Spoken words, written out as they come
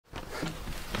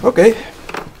Okay,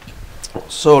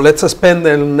 so let's spend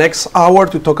the next hour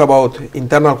to talk about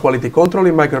internal quality control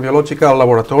in microbiological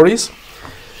laboratories.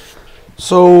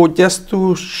 So just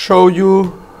to show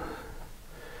you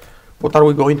what are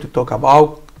we going to talk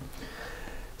about.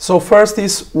 So first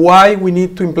is why we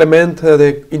need to implement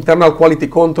the internal quality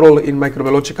control in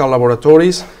microbiological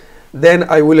laboratories. Then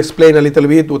I will explain a little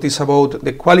bit what is about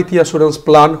the quality assurance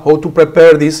plan, how to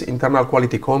prepare this internal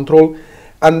quality control.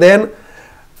 And then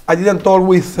I didn't talk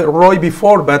with Roy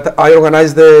before, but I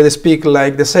organized the speak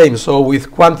like the same. So with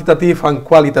quantitative and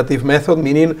qualitative method,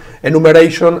 meaning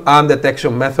enumeration and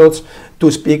detection methods,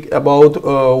 to speak about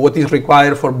what is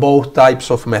required for both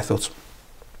types of methods.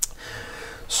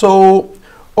 So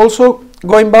also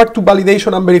going back to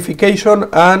validation and verification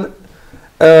and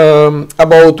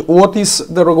about what is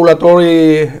the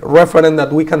regulatory reference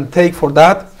that we can take for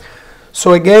that.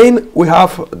 So again, we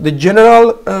have the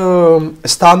general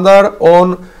standard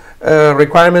on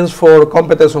requirements for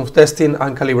competence of testing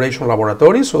and calibration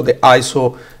laboratories, so the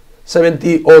ISO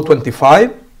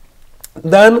 17025.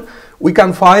 Then we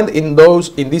can find in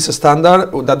this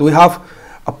standard that we have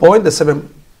a point, the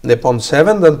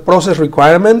 7.7, the process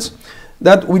requirements,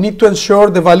 that we need to ensure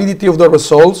the validity of the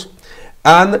results,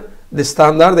 and the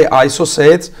standard, the ISO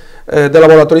says, the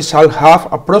laboratory shall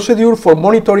have a procedure for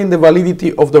monitoring the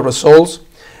validity of the results,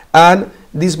 and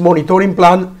this monitoring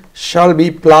plan shall be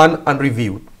planned and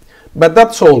reviewed. But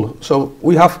that's all. So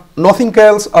we have nothing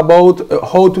else about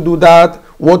how to do that,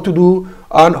 what to do,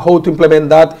 and how to implement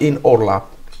that in our lab.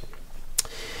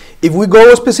 If we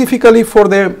go specifically for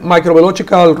the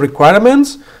microbiological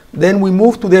requirements, then we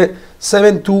move to the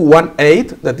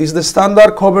 7218, that is the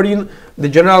standard covering the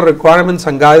general requirements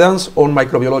and guidance on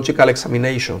microbiological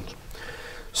examinations.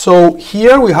 So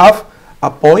here we have a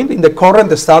point in the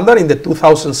current standard, in the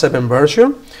 2007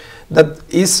 version, that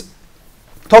is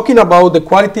talking about the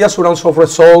quality assurance of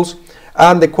results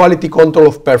and the quality control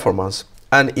of performance.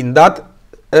 And in that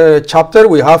chapter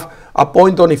we have a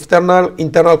point on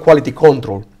internal quality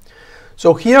control.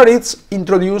 So here it's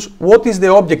introduced what is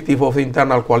the objective of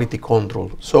internal quality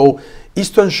control. So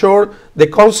is to ensure the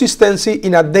consistency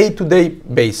in a day-to-day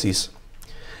basis.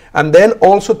 And then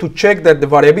also to check that the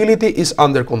variability is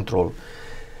under control.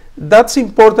 That's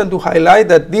important to highlight,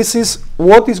 that this is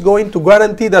what is going to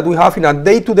guarantee that we have in a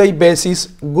day-to-day basis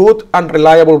good and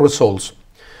reliable results.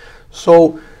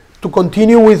 So to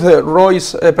continue with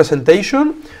Roy's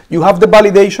presentation, you have the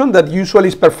validation that usually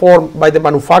is performed by the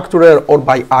manufacturer or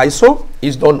by ISO.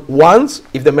 Is done once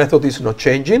if the method is not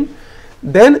changing.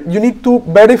 Then you need to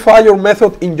verify your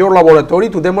method in your laboratory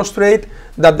to demonstrate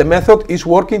that the method is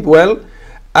working well,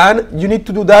 and you need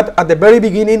to do that at the very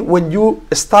beginning when you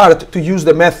start to use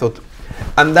the method.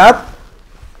 And that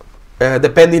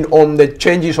depending on the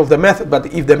changes of the method, but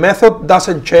if the method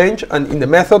doesn't change and in the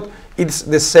method it's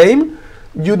the same,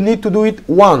 you need to do it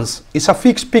once. It's a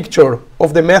fixed picture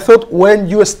of the method when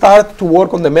you start to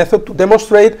work on the method to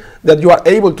demonstrate that you are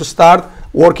able to start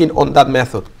working on that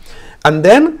method. And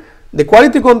then the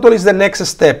quality control is the next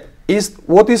step, is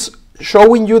what is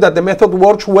showing you that the method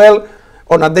works well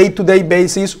on a day-to-day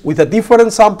basis with a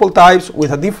different sample types,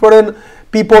 with a different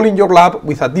people in your lab,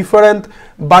 with a different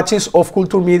batches of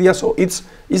culture media. So it's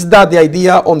that the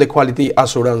idea on the quality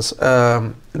assurance,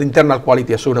 the internal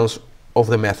quality assurance of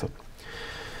the method.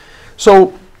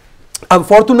 So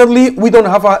unfortunately, we don't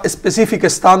have a specific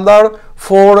standard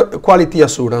for quality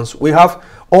assurance. We have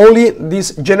only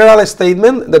this general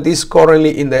statement that is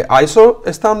currently in the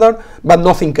ISO standard, but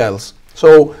nothing else.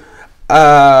 So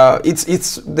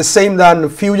it's the same than a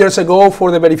few years ago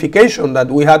for the verification, that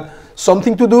we had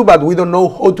something to do, but we don't know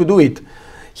how to do it.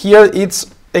 Here it's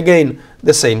again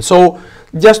the same. So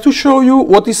just to show you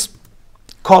what is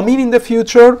coming in the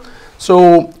future,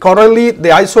 so currently the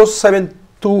ISO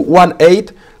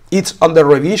 7218, it's under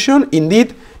revision.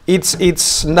 Indeed,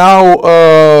 it's now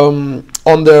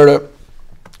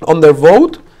under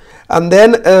vote, and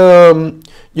then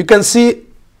you can see,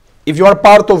 if you are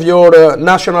part of your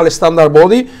national standard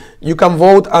body, you can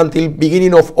vote until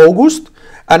beginning of August,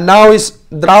 and now is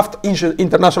draft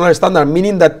international standard,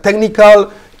 meaning that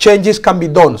technical changes can be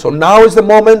done. So now is the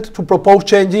moment to propose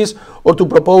changes or to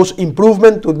propose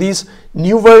improvement to this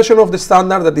new version of the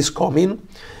standard that is coming.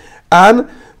 And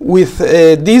with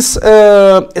this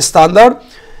standard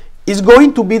is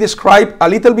going to be described a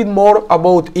little bit more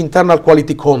about internal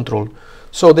quality control.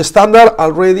 So the standard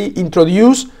already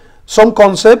introduced some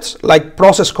concepts like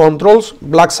process controls,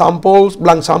 blank samples,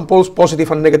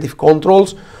 positive and negative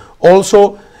controls.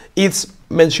 Also, it's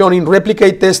mentioning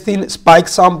replicate testing, spike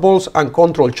samples, and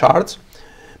control charts.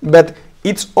 But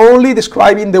it's only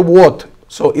describing the what.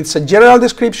 So it's a general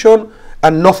description,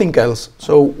 and nothing else.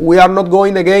 So we are not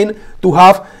going again to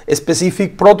have a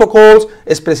specific protocols,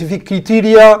 a specific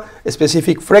criteria, a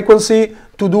specific frequency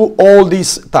to do all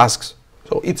these tasks.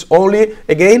 So it's only,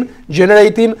 again,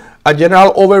 generating a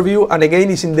general overview, and again,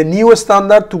 is in the new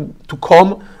standard to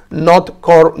come,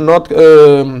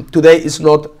 today is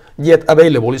not yet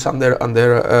available, it's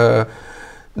under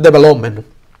development.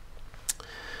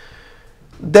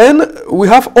 Then we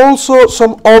have also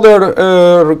some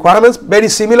other requirements, very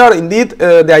similar indeed.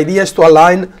 The idea is to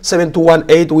align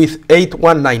 7218 with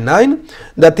 8199.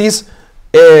 That is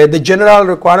the general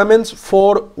requirements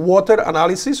for water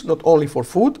analysis, not only for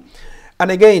food. And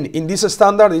again, in this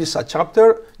standard, there is a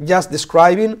chapter just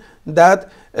describing that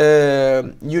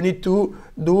you need to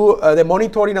do the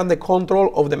monitoring and the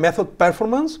control of the method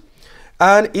performance.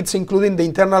 And it's including the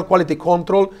internal quality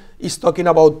control. It's talking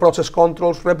about process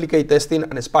controls, replicate testing,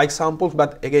 and spike samples,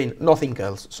 but again, nothing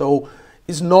else. So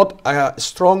it's not a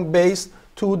strong base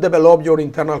to develop your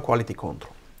internal quality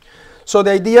control. So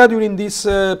the idea during this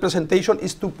presentation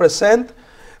is to present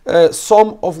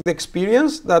some of the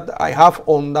experience that I have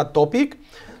on that topic,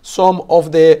 some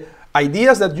of the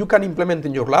ideas that you can implement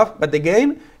in your lab, but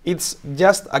again, it's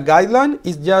just a guideline,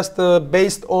 it's just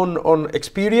based on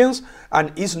experience,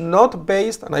 and is not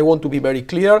based, and I want to be very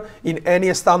clear, in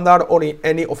any standard or in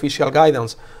any official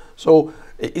guidance. So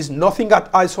it's nothing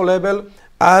at ISO level,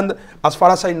 and as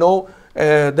far as I know,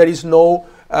 there is no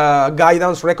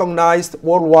guidance recognized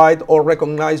worldwide or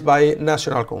recognized by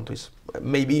national countries.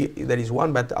 Maybe there is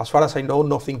one, but as far as I know,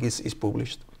 nothing is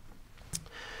published.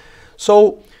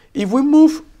 So if we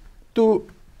move to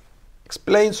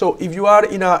explain, so if you are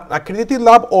in an accredited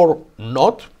lab or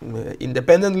not,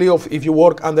 independently of if you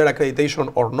work under accreditation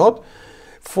or not,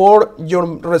 for your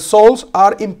results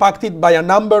are impacted by a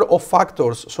number of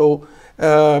factors. So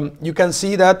you can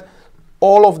see that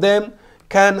all of them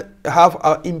can have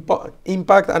an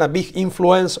impact and a big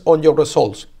influence on your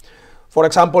results. For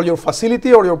example, your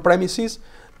facility or your premises,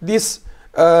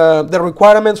 the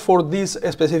requirements for this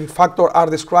specific factor are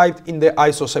described in the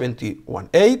ISO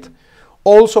 7018.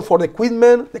 Also for the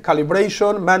equipment, the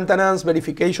calibration, maintenance,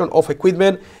 verification of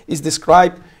equipment is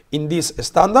described in this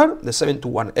standard, the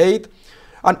 7218.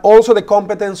 And also the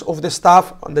competence of the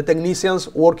staff and the technicians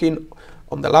working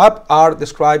on the lab are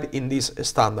described in this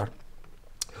standard.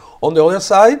 On the other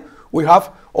side, we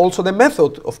have also the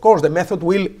method. Of course, the method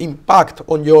will impact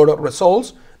on your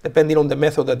results depending on the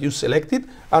method that you selected.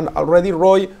 And already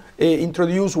Roy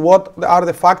introduced what are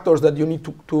the factors that you need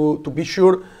to be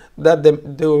sure that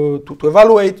to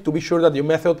evaluate, to be sure that your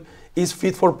method is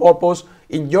fit for purpose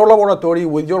in your laboratory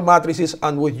with your matrices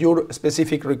and with your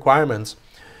specific requirements.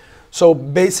 So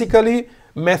basically,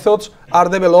 methods are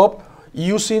developed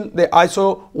using the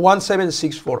ISO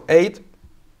 17648.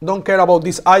 Don't care about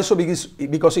this ISO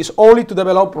because it's only to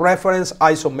develop reference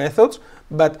ISO methods,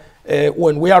 but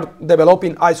when we are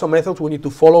developing ISO methods, we need to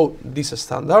follow this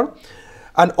standard.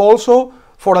 And also,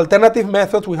 for alternative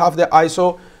methods, we have the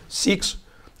ISO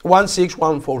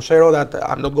 16140 that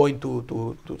I'm not going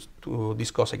to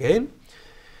discuss again.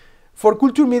 For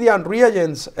culture media and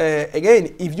reagents,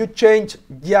 again, if you change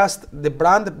just the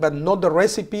brand but not the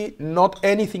recipe, not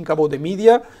anything about the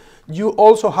media, you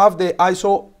also have the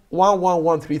ISO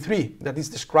 11133 that is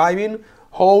describing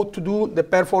how to do the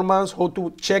performance, how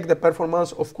to check the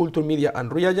performance of culture media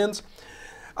and reagents.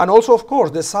 And also, of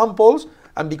course, the samples,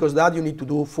 and because that you need to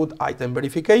do food item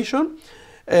verification,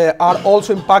 are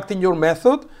also impacting your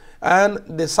method, and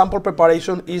the sample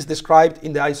preparation is described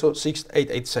in the ISO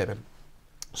 6887.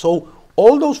 So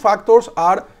all those factors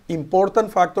are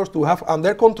important factors to have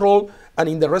under control, and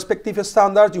in the respective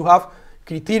standards you have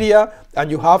criteria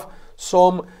and you have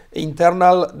some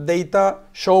internal data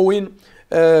showing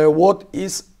what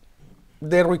is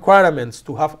the requirements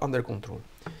to have under control.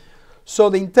 So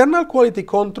the internal quality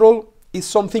control is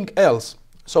something else.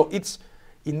 So it's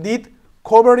indeed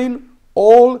covering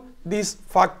all these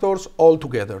factors all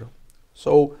together.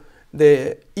 So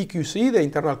the EQC, the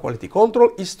internal quality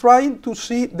control, is trying to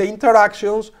see the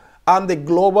interactions and the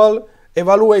global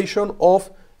evaluation of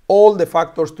all the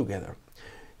factors together.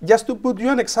 Just to put you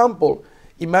an example,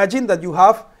 imagine that you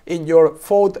have in your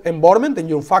food environment, in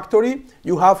your factory,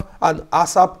 you have an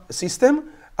ASAP system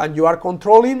and you are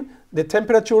controlling the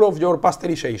temperature of your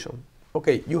pasteurization.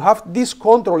 Okay, you have this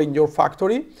control in your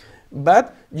factory,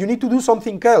 but you need to do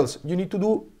something else. You need to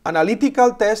do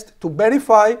analytical tests to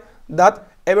verify that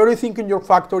everything in your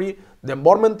factory, the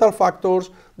environmental factors,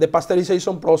 the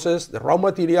pasteurization process, the raw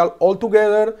material, all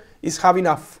together is having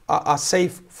a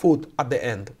safe food at the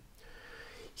end.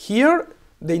 Here,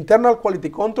 the internal quality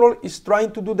control is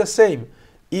trying to do the same.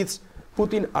 It's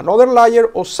putting another layer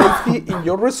of safety in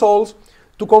your results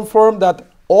to confirm that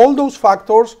all those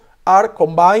factors are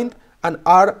combined and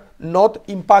are not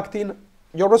impacting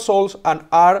your results and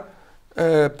are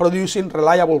producing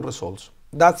reliable results.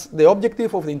 That's the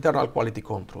objective of the internal quality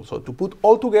control. So to put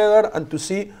all together and to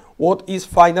see what is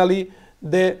finally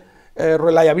the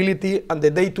reliability and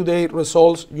the day-to-day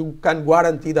results you can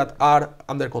guarantee that are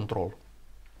under control.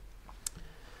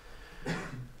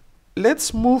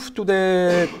 Let's move to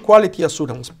the quality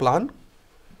assurance plan.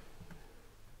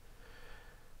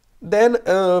 Then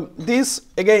this,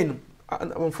 again,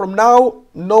 from now,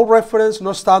 no reference,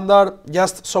 no standard,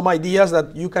 just some ideas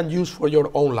that you can use for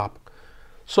your own lab.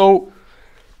 So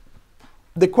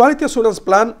the quality assurance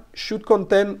plan should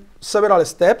contain several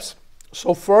steps.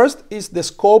 So first is the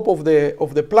scope of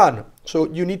the plan. So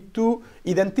you need to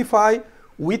identify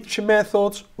which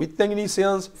methods, which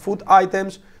technicians, food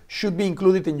items should be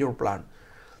included in your plan.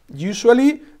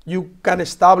 Usually you can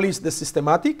establish the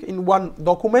systematic in one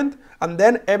document, and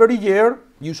then every year,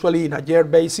 usually in a year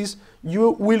basis,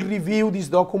 you will review this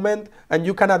document and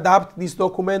you can adapt this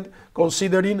document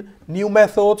considering new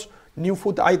methods, new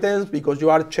food items because you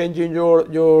are changing your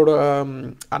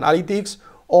analytics,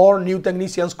 or new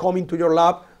technicians coming to your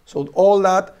lab. So all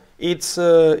that it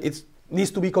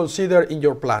needs to be considered in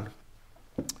your plan.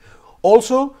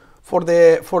 Also, for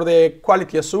the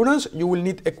quality assurance, you will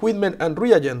need equipment and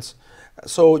reagents.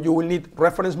 So you will need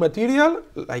reference material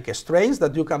like strains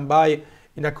that you can buy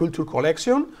in a culture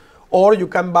collection, or you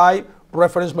can buy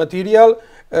reference material,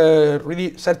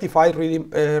 really certified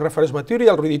reference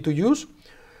material ready to use,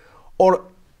 or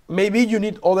maybe you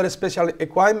need other special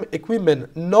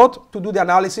equipment, not to do the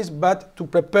analysis, but to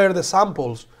prepare the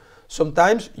samples.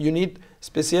 Sometimes you need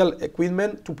special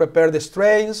equipment to prepare the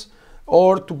strains,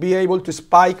 or to be able to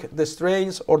spike the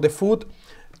strains or the food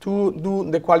to do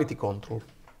the quality control.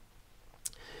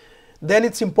 Then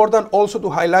it's important also to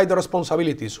highlight the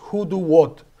responsibilities, who do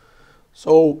what.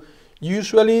 So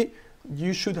usually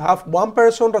you should have one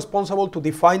person responsible to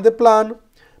define the plan,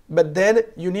 but then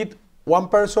you need one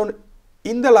person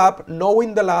in the lab,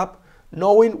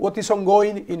 knowing what is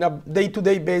ongoing in a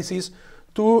day-to-day basis,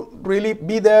 to really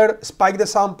be there, spike the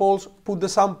samples, put the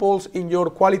samples in your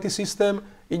quality system,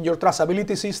 in your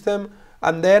traceability system,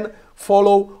 and then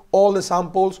follow all the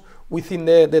samples within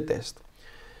the test.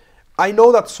 I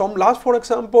know that some labs, for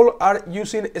example, are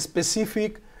using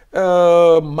specific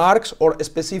marks or a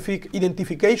specific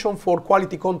identification for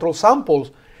quality control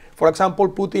samples. For example,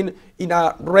 putting in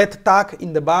a red tag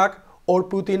in the bag, or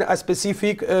putting a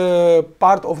specific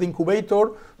part of the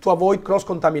incubator to avoid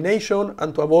cross-contamination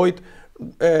and to avoid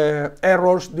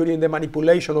errors during the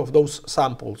manipulation of those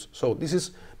samples. So this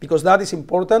is because that is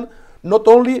important, not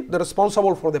only the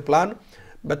responsible for the plan,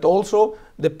 but also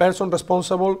the person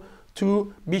responsible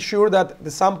to be sure that the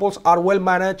samples are well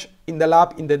managed in the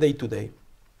lab in the day-to-day.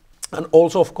 And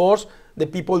also, of course, the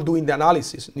people doing the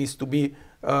analysis needs to be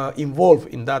involved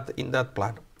in that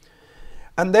plan.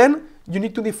 And then you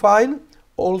need to define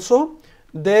also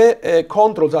the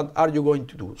controls that are you going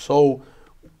to do. So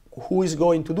who is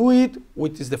going to do it,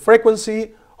 what is the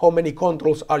frequency, how many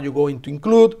controls are you going to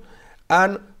include,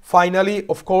 and finally,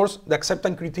 of course, the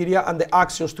acceptance criteria and the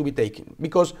actions to be taken.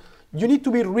 Because you need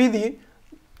to be ready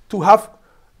to have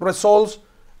results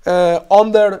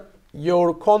under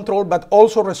your control, but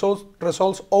also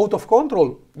results out of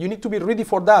control. You need to be ready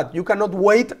for that. You cannot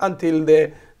wait until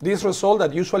this result,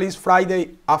 that usually is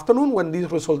Friday afternoon when this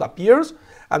result appears,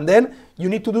 and then you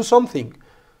need to do something.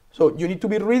 So you need to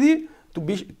be ready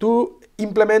to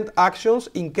implement actions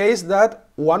in case that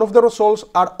one of the results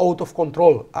are out of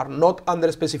control, are not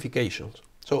under specifications.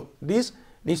 So this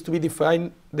needs to be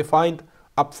defined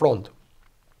up front.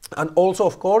 And also,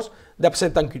 of course, the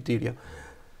acceptance criteria.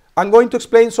 I'm going to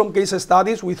explain some case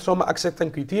studies with some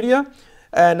acceptance criteria,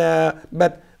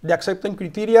 but the acceptance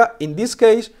criteria in this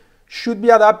case should be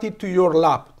adapted to your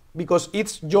lab because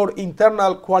it's your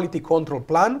internal quality control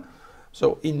plan.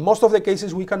 So in most of the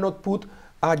cases we cannot put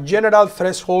a general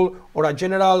threshold or a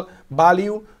general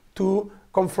value to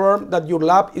confirm that your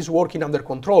lab is working under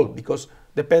control, because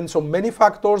depends on many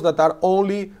factors that are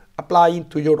only applying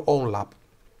to your own lab.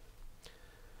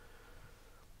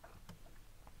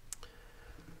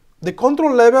 The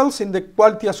control levels in the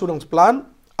quality assurance plan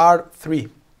are 3.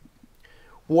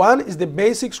 One is the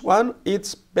basics one.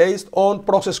 It's based on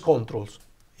process controls.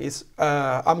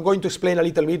 I'm going to explain a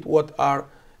little bit what are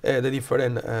the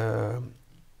different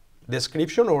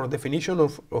description or definition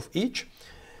of each.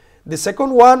 The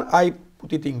second one, I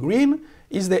put it in green,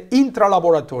 is the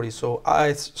intra-laboratory. So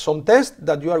it's some tests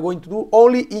that you are going to do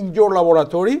only in your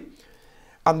laboratory.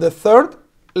 And the third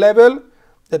level,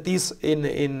 that is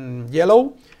in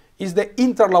yellow, is the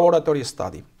inter-laboratory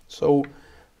study. So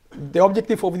the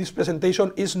objective of this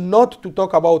presentation is not to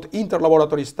talk about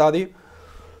interlaboratory study,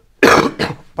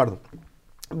 pardon,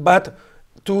 but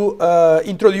to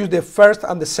introduce the first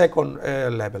and the second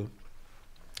level.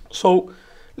 So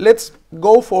let's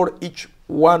go for each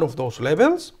one of those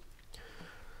levels.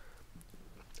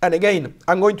 And again,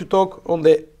 I'm going to talk on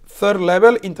the third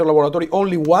level, interlaboratory,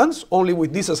 only once, only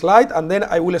with this slide, and then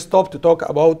I will stop to talk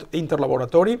about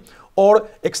interlaboratory or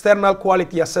external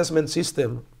quality assessment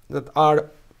system that are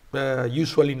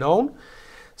usually known.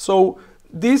 So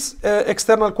this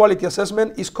external quality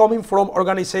assessment is coming from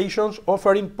organizations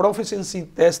offering proficiency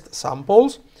test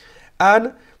samples.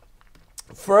 And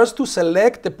first, to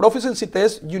select the proficiency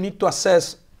test, you need to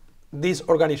assess this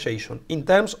organization in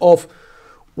terms of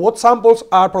what samples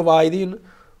are providing,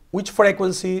 which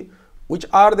frequency, which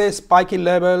are the spiking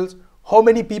levels, how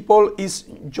many people is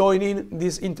joining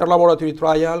this interlaboratory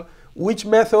trial, which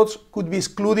methods could be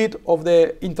excluded of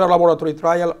the interlaboratory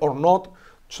trial or not.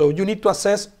 So you need to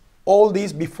assess all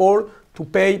this before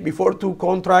to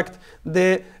contract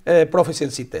the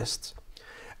proficiency tests.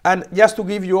 And just to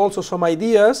give you also some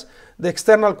ideas, the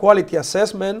external quality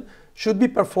assessment should be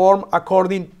performed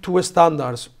according to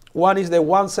standards. One is the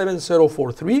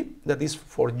 17043, that is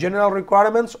for general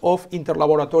requirements of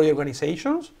interlaboratory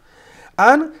organizations.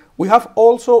 And we have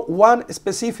also one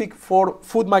specific for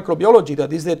food microbiology,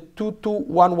 that is the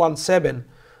 22117,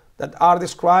 that are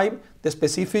described the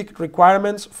specific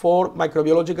requirements for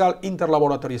microbiological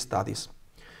interlaboratory studies.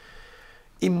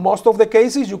 In most of the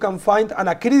cases, you can find an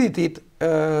accredited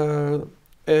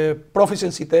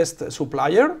proficiency test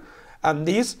supplier, and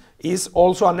this is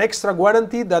also an extra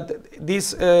guarantee that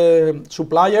this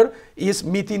supplier is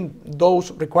meeting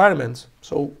those requirements.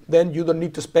 So then you don't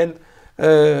need to spend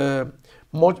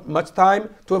much time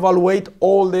to evaluate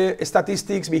all the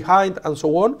statistics behind and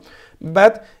so on.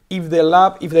 But if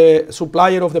the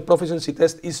supplier of the proficiency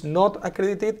test is not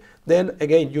accredited, then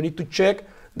again you need to check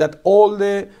that all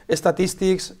the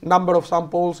statistics, number of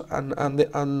samples,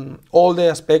 and all the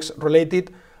aspects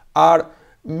related are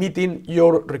meeting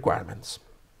your requirements.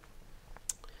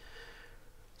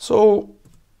 So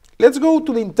let's go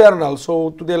to the internal,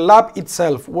 so to the lab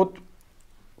itself. What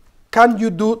can you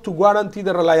do to guarantee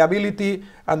the reliability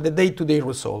and the day-to-day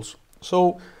results?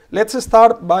 So let's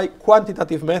start by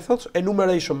quantitative methods,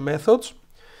 enumeration methods.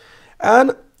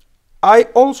 And I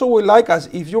also would like, as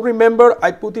if you remember,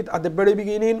 I put it at the very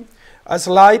beginning, a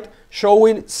slide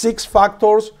showing 6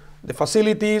 factors: the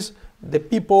facilities, the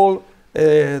people,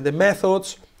 the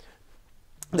methods,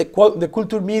 the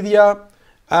culture media,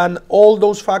 and all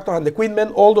those factors, and the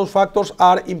equipment, all those factors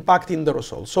are impacting the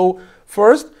results. So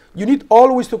first, you need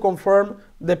always to confirm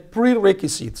the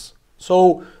prerequisites.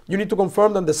 So you need to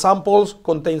confirm that the samples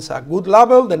contains a good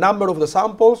level, the number of the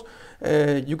samples.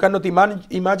 You cannot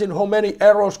imagine how many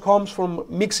errors comes from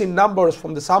mixing numbers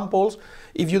from the samples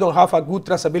if you don't have a good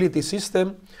traceability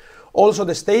system. Also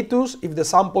the status, if the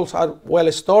samples are well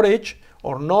stored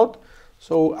or not.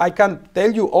 So I can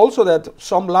tell you also that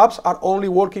some labs are only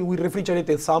working with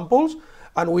refrigerated samples,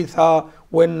 and with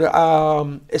when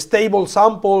a stable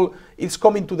sample is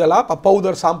coming to the lab, a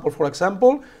powder sample for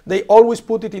example, they always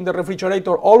put it in the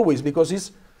refrigerator always, because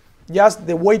it's just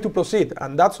the way to proceed,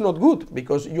 and that's not good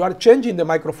because you are changing the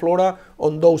microflora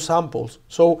on those samples.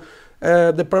 So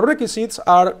the prerequisites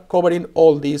are covering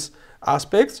all these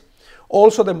aspects.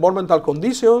 Also the environmental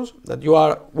conditions, that you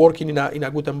are working in a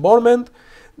good environment,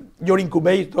 your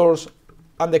incubators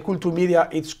and the culture media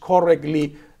is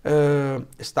correctly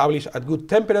established at good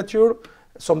temperature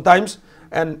sometimes.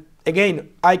 And again,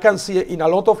 I can see in a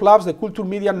lot of labs the culture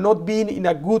media not being in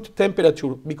a good temperature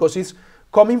because it's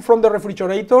coming from the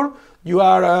refrigerator.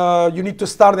 You need to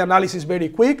start the analysis very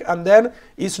quick, and then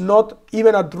it's not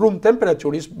even at room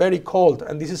temperature, it's very cold,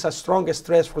 and this is a strong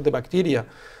stress for the bacteria.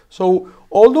 So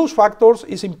all those factors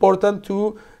is important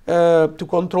to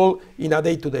control in a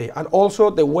day-to-day, and also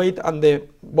the weight and the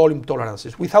volume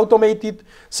tolerances. With automated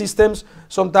systems,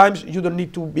 sometimes you don't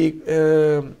need to be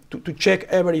to check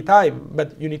every time,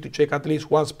 but you need to check at least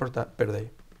once per day.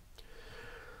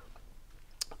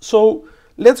 So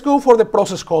let's go for the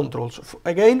process controls.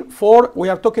 Again, we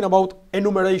are talking about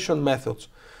enumeration methods.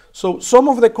 So some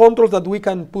of the controls that we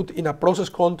can put in a process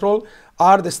control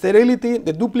are the sterility,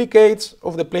 the duplicates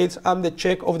of the plates, and the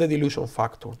check of the dilution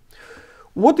factor.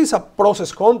 What is a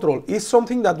process control? It's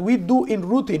something that we do in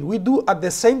routine. We do at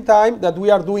the same time that we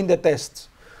are doing the tests.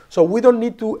 So we don't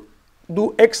need to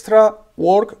do extra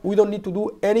work. We don't need to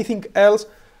do anything else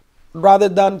rather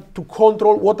than to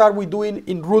control what are we doing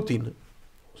in routine.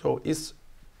 So it's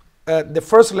the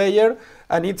first layer,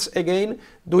 and it's again,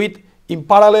 do it in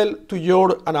parallel to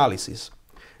your analysis.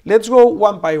 Let's go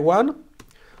one by one.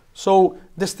 So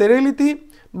the sterility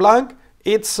blank,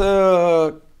 it's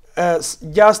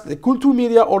just the culture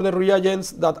media or the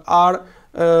reagents that are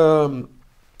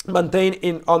maintained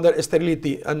in under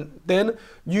sterility, and then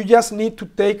you just need to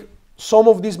take some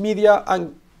of this media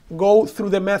and go through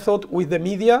the method with the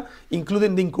media,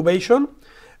 including the incubation,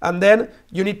 and then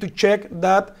you need to check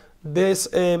that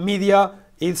this media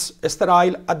is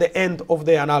sterile at the end of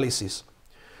the analysis.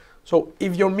 So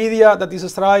if your media that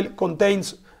is sterile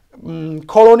contains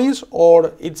colonies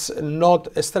or it's not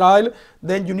sterile,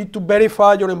 then you need to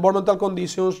verify your environmental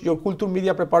conditions, your culture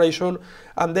media preparation,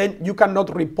 and then you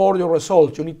cannot report your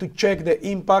results. You need to check the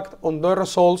impact on the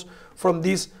results from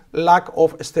this lack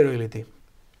of sterility.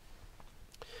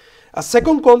 A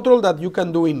second control that you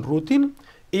can do in routine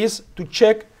is to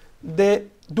check the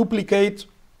duplicate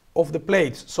of the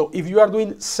plates. So if you are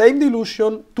doing same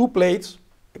dilution, 2 plates,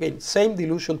 again, same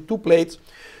dilution, 2 plates,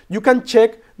 you can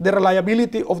check the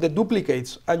reliability of the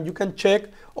duplicates, and you can check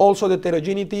also the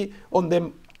heterogeneity on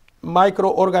the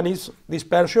microorganism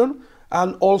dispersion,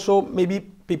 and also maybe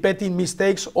pipetting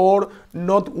mistakes or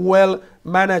not well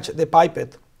manage the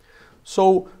pipette.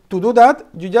 So to do that,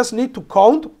 you just need to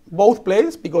count both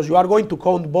plates, because you are going to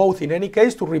count both in any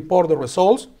case to report the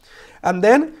results. And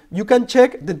then you can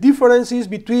check the differences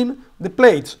between the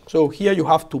plates. So here you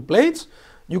have 2 plates.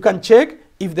 You can check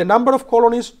if the number of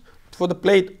colonies for the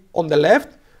plate on the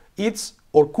left it's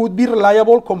or could be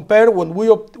reliable compared when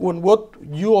what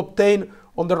you obtain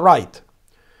on the right.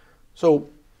 So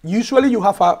usually you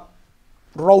have a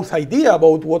rough idea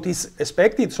about what is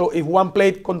expected. So if one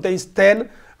plate contains 10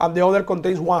 and the other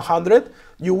contains 100,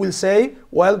 you will say,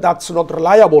 well, that's not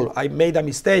reliable. I made a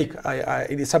mistake.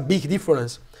 It is a big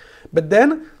difference. But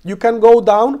then you can go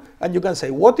down and you can say,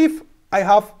 what if I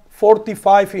have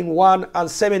 45 in one and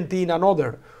 70 in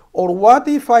another? Or what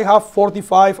if I have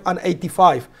 45 and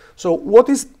 85? So what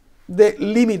is the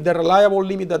limit, the reliable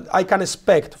limit that I can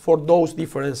expect for those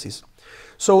differences?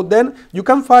 So then you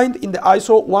can find in the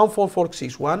ISO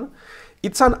 14461,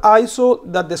 it's an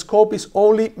ISO that the scope is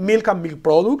only milk and milk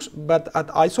products, but at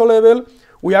ISO level,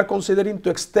 we are considering to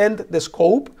extend the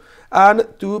scope and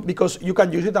because you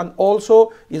can use it, and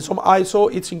also in some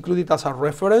ISO it's included as a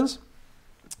reference.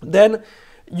 Then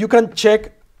you can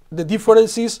check the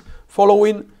differences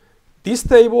following this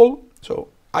table. So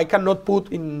I cannot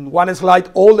put in one slide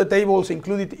all the tables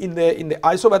included in the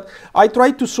ISO, but I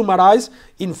try to summarize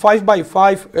in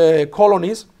 5x5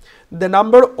 colonies the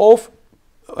number of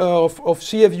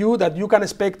CFU that you can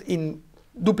expect in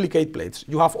duplicate plates.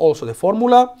 You have also the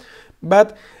formula,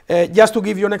 but just to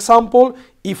give you an example,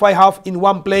 if I have in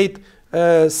one plate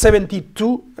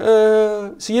 72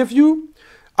 CFU,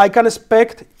 I can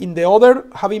expect in the other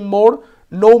having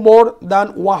no more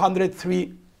than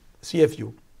 103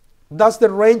 CFU. That's the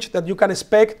range that you can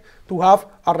expect to have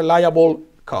a reliable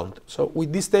count. So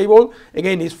with this table,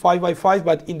 again, it's 5x5,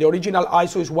 but in the original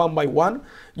ISO is 1x1.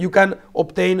 You can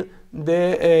obtain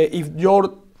the if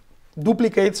your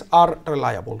duplicates are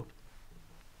reliable.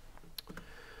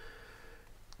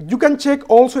 You can check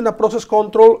also in a process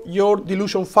control your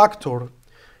dilution factor.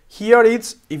 Here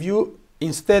it's, if you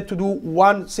instead to do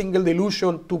one single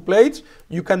dilution, 2 plates,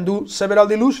 you can do several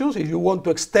dilutions if you want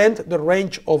to extend the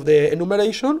range of the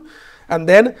enumeration. And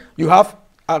then you have,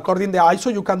 according to the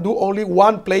ISO, you can do only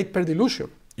 1 plate per dilution.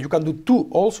 You can do 2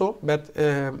 also, but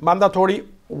mandatory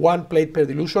 1 plate per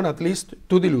dilution, at least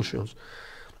 2 dilutions.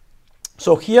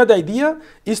 So here the idea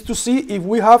is to see if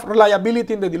we have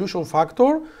reliability in the dilution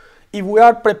factor, if we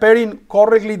are preparing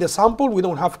correctly the sample, we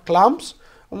don't have clumps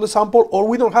on the sample, or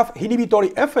we don't have inhibitory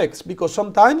effects, because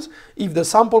sometimes if the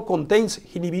sample contains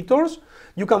inhibitors,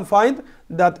 you can find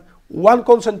that one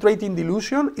concentrating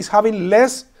dilution is having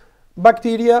less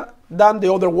bacteria than the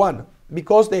other one,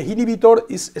 because the inhibitor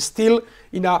is still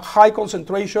in a high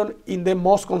concentration in the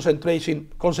most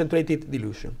concentrated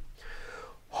dilution.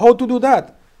 How to do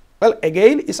that? Well,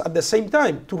 again, it's at the same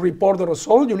time. To report the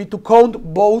result, you need to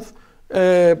count both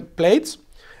plates,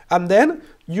 and then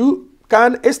you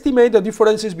can estimate the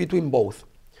differences between both.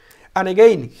 And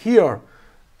again, here,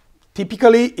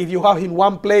 typically, if you have in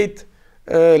one plate,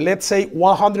 let's say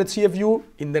 100 CFU,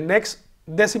 in the next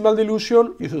decimal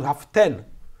dilution, you should have 10.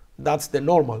 That's the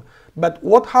normal. But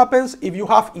what happens if you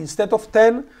have, instead of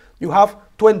 10, you have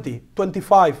 20,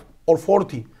 25, or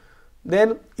 40?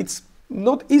 Then it's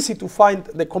not easy to find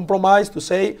the compromise to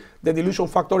say the dilution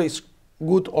factor is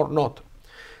good or not.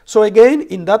 So again,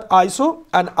 in that ISO,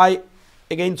 and I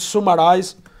again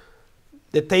summarize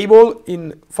the table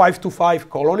in 5x5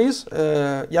 colonies,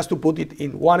 just to put it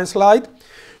in one slide,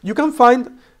 you can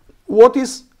find what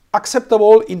is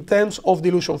acceptable in terms of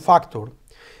dilution factor.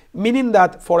 Meaning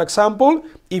that, for example,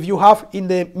 if you have in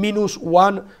the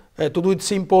 -1 to do it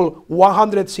simple,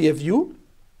 100 CFU.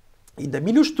 In the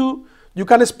 -2, you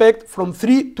can expect from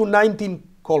 3 to 19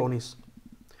 colonies.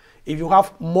 If you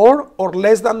have more or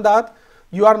less than that,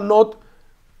 you are not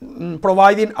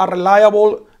providing a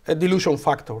reliable dilution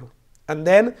factor. And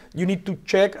then you need to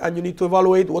check and you need to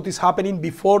evaluate what is happening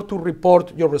before to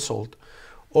report your result.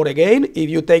 Or again, if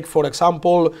you take, for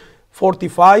example,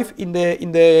 45 in the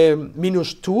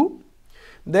 -2,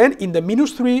 then in the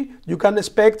 -3, you can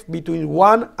expect between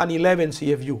 1 and 11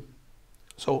 CFU.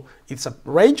 So it's a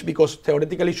range because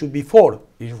theoretically it should be 4.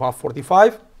 If you have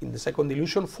 45, in the second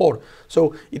dilution, 4.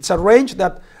 So it's a range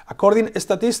that, according to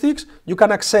statistics, you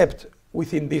can accept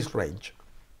within this range.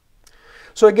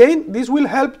 So again, this will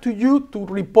help to you to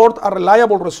report a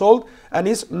reliable result, and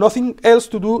is nothing else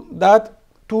to do that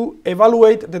to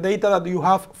evaluate the data that you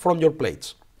have from your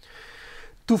plates.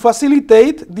 To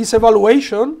facilitate this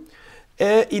evaluation,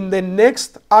 in the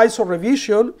next ISO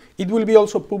revision, it will be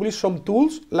also published some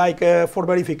tools, like for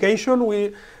verification,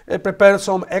 we prepare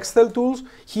some Excel tools.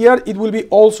 Here it will be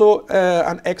also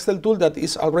an Excel tool that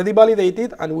is already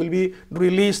validated and will be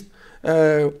released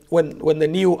when the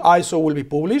new ISO will be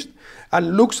published.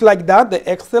 And looks like that, the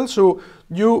Excel, so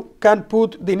you can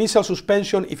put the initial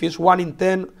suspension if it's 1 in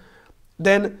 10,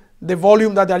 then the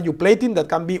volume that are you plating, that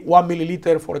can be 1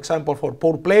 milliliter, for example, for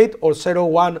pour plate, or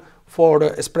 0.1 for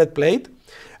spread plate.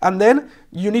 And then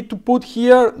you need to put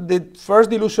here the first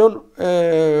dilution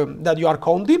that you are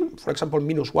counting, for example,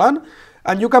 -1,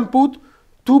 and you can put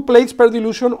 2 plates per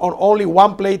dilution or only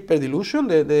 1 plate per dilution.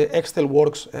 The Excel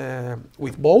works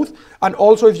with both, and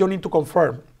also if you need to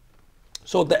confirm.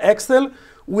 So the Excel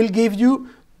will give you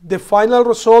the final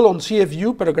result on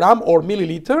CFU per gram or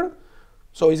milliliter.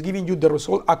 So it's giving you the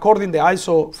result according to the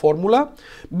ISO formula,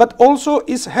 but also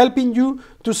is helping you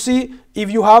to see if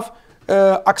you have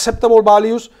acceptable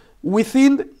values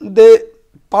within the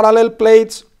parallel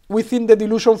plates, within the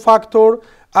dilution factor,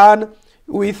 and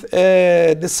with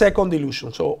the second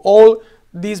dilution. So all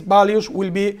these values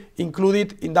will be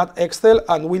included in that Excel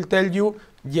and will tell you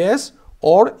yes,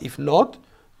 or if not,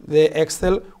 the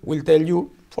Excel will tell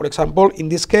you, for example, in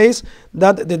this case,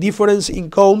 that the difference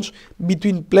in counts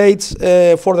between plates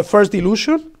for the first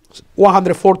dilution,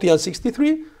 140 and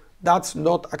 63, that's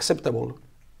not acceptable.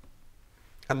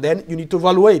 And then you need to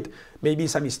evaluate. Maybe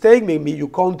it's a mistake, maybe you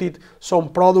counted some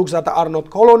products that are not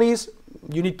colonies.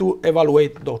 You need to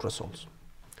evaluate those results.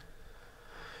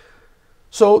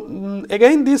 So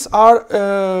again, these are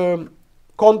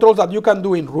controls that you can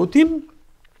do in routine.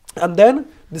 And then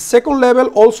the second level,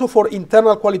 also for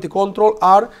internal quality control,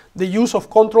 are the use of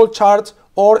control charts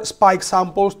or spike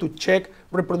samples to check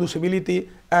reproducibility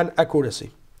and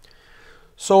accuracy.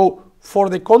 So for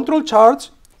the control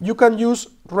charts, you can use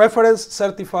reference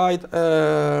certified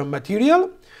material.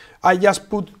 I just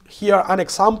put here an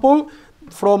example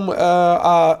from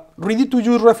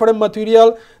ready-to-use reference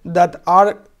material that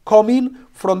are coming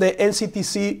from the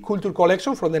NCTC Culture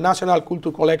Collection, from the National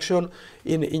Culture Collection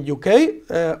in UK,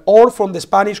 or from the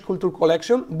Spanish Culture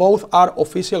Collection. Both are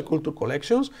official culture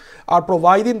collections, are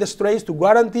providing the strains to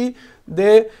guarantee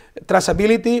the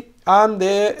traceability and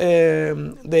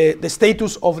the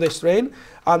status of the strain.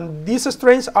 And these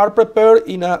strains are prepared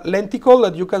in a lenticle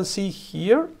that you can see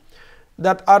here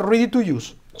that are ready to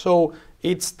use. So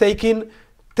it's taking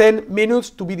 10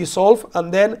 minutes to be dissolved,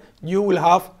 and then you will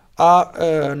have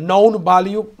a known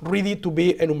value ready to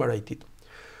be enumerated.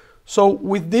 So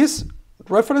with this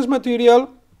reference material,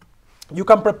 you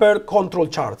can prepare control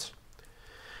charts.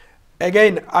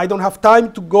 Again, I don't have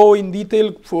time to go in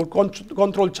detail for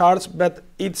control charts, but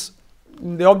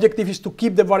the objective is to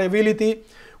keep the variability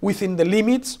within the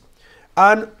limits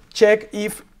and check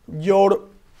if your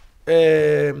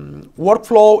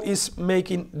workflow is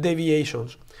making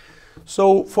deviations.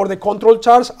 So for the control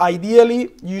charts,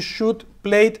 ideally you should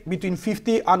plate between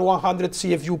 50 and 100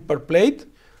 CFU per plate.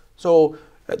 So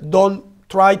don't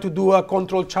try to do a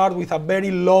control chart with a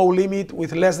very low limit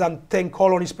with less than 10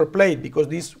 colonies per plate, because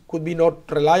this could be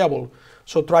not reliable.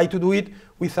 So try to do it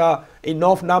with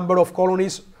enough number of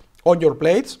colonies on your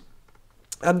plates.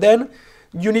 And then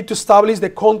you need to establish the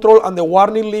control and the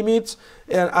warning limits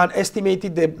and estimate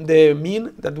the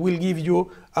mean that will give you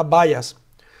a bias.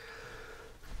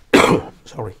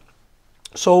 Sorry.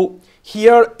 So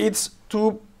here it's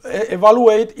to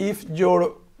evaluate if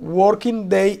your working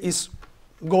day is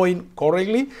going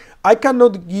correctly. I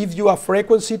cannot give you a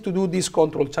frequency to do this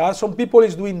control chart. Some people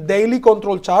is doing daily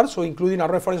control charts, so including a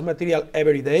reference material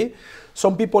every day.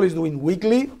 Some people is doing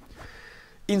weekly.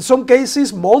 In some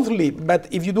cases monthly, but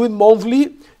if you do it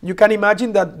monthly, you can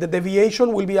imagine that the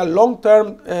deviation will be a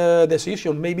long-term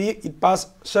decision. Maybe it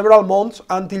passes several months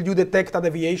until you detect a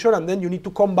deviation, and then you need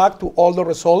to come back to all the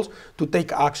results to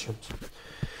take actions.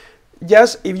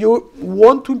 Yes, if you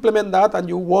want to implement that and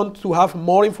you want to have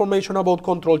more information about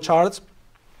control charts,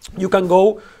 you can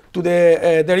go to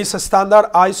the, there is a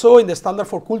standard ISO in the standard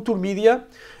for culture media.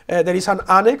 There is an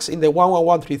annex in the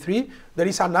 11133. There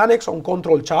is an annex on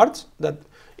control charts that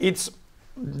it's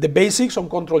the basics on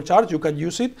control charts, you can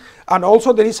use it. And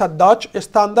also there is a Dutch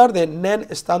standard, the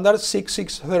NEN standard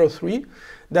 6603,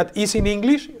 that is in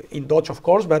English, in Dutch of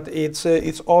course, but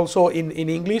it's also in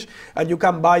English, and you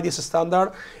can buy this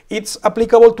standard. It's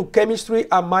applicable to chemistry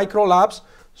and micro labs,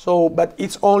 so, but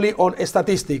it's only on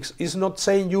statistics. It's not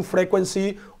saying you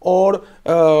frequency or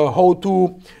how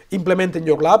to implement in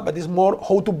your lab, but it's more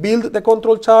how to build the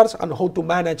control charts and how to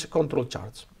manage control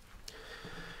charts.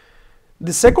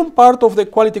 The second part of the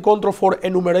quality control for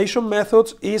enumeration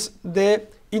methods is the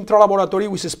intra-laboratory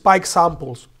with spike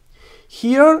samples.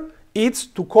 Here, it's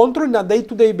to control on a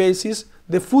day-to-day basis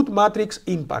the food matrix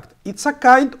impact. It's a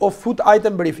kind of food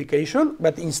item verification,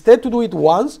 but instead to do it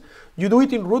once, you do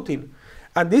it in routine.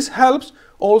 And this helps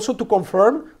also to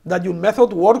confirm that your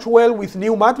method works well with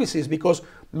new matrices, because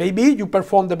maybe you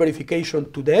perform the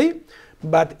verification today,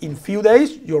 but in few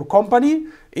days your company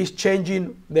is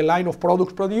changing the line of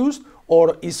products produced,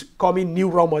 or is coming new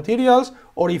raw materials,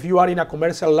 or if you are in a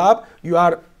commercial lab, you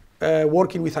are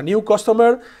working with a new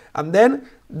customer, and then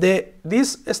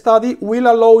this study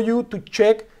will allow you to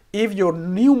check if your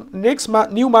new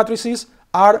matrices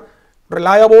are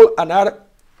reliable and are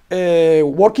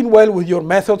working well with your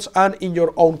methods and in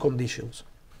your own conditions.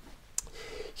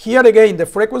 Here again, the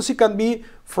frequency can be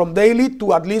from daily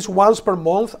to at least once per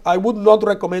month. I would not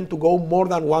recommend to go more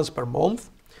than once per month.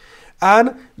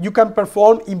 And you can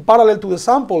perform in parallel to the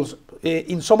samples.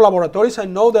 In some laboratories, I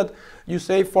know that you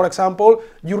say, for example,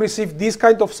 you receive this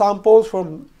kind of samples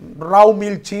from raw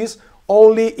milk cheese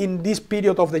only in this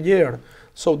period of the year.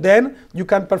 So then you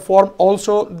can perform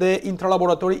also the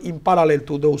intra-laboratory in parallel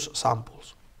to those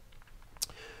samples.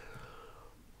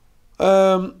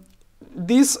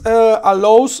 This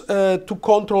allows to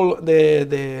control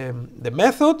the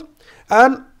method,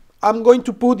 and I'm going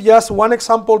to put just one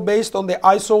example based on the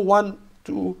ISO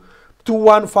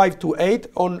 21528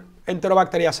 on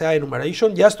Enterobacteriaceae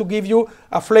enumeration, just to give you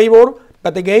a flavor,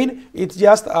 but again, it's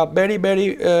just a very,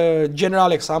 very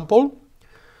general example,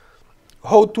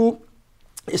 how to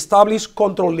establish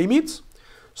control limits.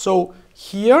 So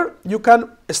here you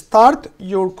can start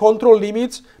your control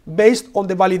limits based on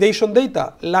the validation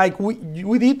data, like we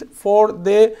did for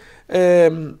the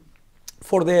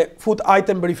food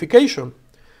item verification.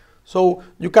 So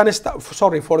you can start,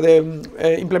 sorry, for the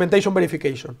implementation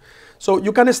verification. So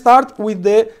you can start with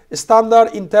the standard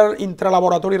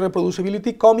intra-laboratory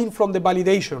reproducibility coming from the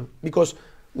validation, because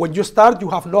when you start, you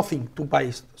have nothing to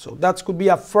base. So that could be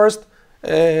a first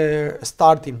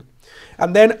starting.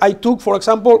 And then I took, for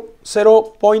example,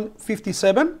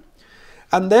 0.57,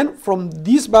 and then from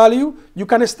this value, you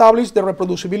can establish the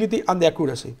reproducibility and the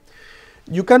accuracy.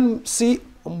 You can see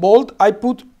on bold, I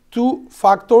put 2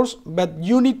 factors, but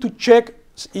you need to check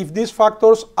if these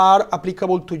factors are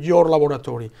applicable to your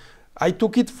laboratory. I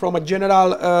took it from a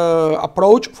general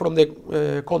approach from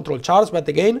the control charts, but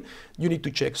again, you need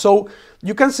to check. So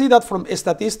you can see that from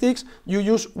statistics, you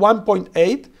use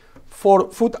 1.8 for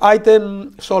food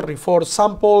item, sorry, for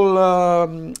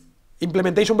sample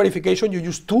implementation verification, you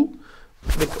use 2,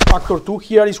 the factor 2,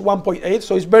 here is 1.8,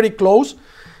 so it's very close,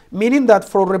 meaning that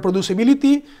for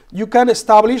reproducibility, you can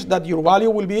establish that your value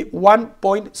will be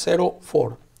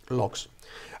 1.04 logs.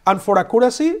 And for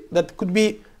accuracy, that could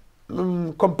be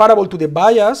comparable to the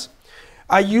bias.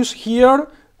 I use here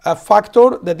a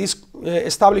factor that is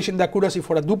establishing the accuracy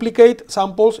for a duplicate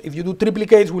samples. If you do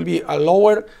triplicates, will be a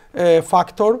lower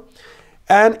factor.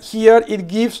 And here it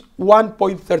gives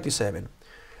 1.37.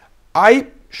 I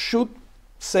should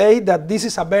say that this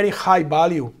is a very high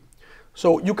value.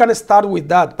 So you can start with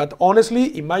that, but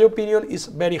honestly, in my opinion, it's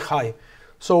very high.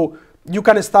 So you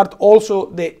can start also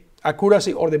the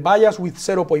accuracy or the bias with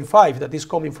 0.5 that is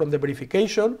coming from the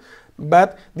verification,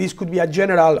 but this could be a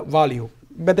general value.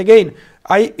 But again,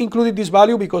 I included this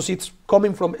value because it's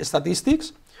coming from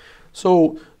statistics.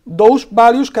 So those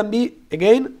values can be,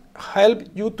 again, help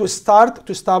you to start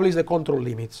to establish the control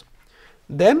limits.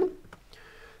 Then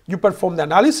you perform the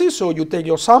analysis, so you take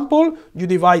your sample, you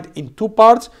divide in 2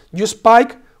 parts, you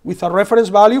spike with a reference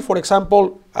value. For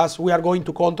example, as we are going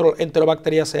to control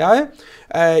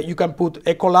Enterobacteriaceae, you can put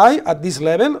E. coli at this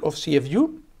level of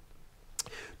CFU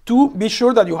to be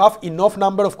sure that you have enough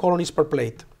number of colonies per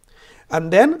plate.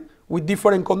 And then, with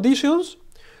different conditions,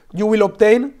 you will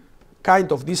obtain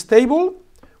kind of this table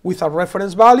with a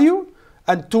reference value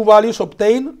and two values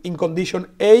obtained in condition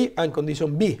A and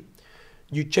condition B.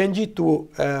 You change it to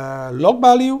log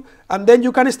value, and then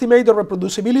you can estimate the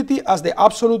reproducibility as the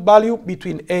absolute value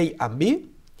between A and B.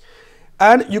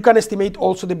 And you can estimate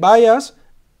also the bias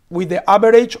with the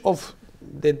average of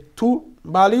the two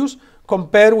values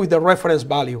compared with the reference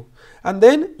value. And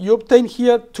then you obtain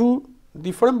here two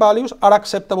different values, are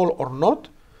acceptable or not.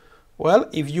 Well,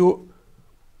 if you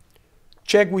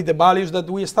check with the values that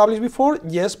we established before,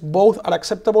 yes, both are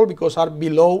acceptable because are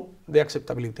below the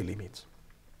acceptability limits.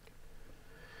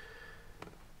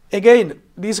 Again,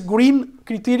 this green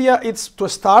criteria, it's to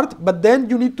start, but then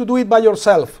you need to do it by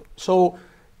yourself. So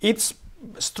it's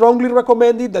strongly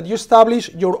recommended that you establish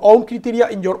your own criteria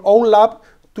in your own lab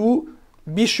to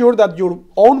be sure that your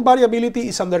own variability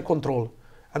is under control.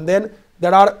 And then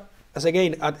there are, as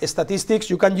again, at statistics,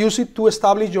 you can use it to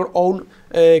establish your own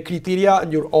criteria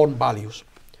and your own values.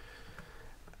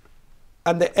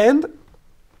 At the end,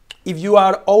 if you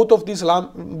are out of these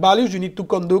values, you need to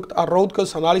conduct a root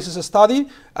cause analysis study,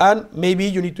 and maybe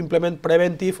you need to implement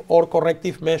preventive or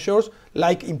corrective measures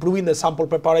like improving the sample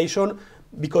preparation,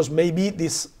 because maybe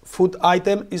this food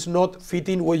item is not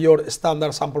fitting with your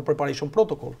standard sample preparation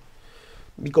protocol,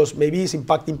 because maybe it's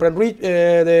impacting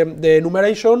the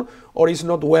enumeration or is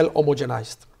not well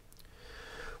homogenized.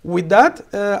 With that,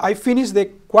 I finished the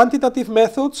quantitative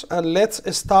methods, and let's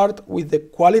start with the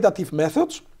qualitative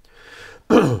methods.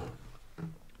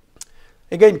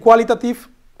 Again, qualitative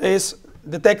is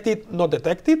detected, not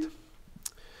detected,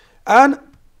 and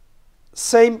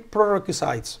same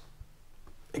prerequisites.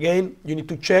 Again, you need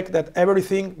to check that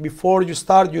everything before you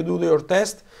start, you do your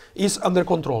test, is under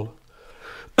control.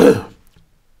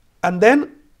 And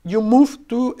then you move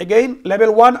to, again,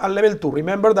 level 1 and level 2.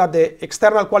 Remember that the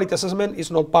external quality assessment is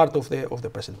not part of the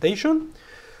presentation.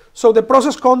 So the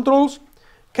process controls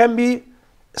can be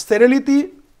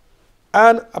sterility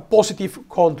and a positive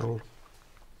control.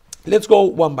 Let's go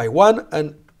one by one,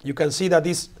 and you can see that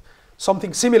is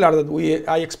something similar that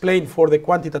I explained for the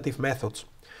quantitative methods.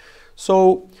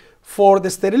 So for the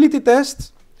sterility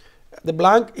test, the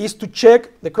blank is to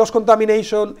check the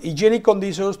cross-contamination, hygienic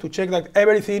conditions, to check that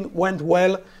everything went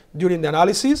well during the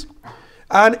analysis.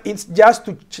 And it's just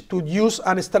to use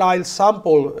an sterile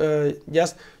sample.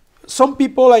 Just some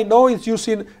people I know is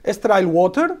using sterile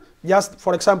water, just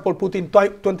for example putting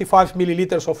 25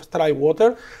 milliliters of sterile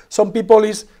water. Some people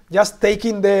is just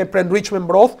taking the pre-enrichment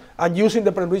broth and using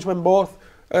the pre-enrichment broth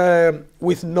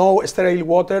with no sterile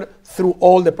water through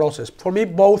all the process. For me,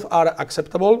 both are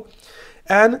acceptable,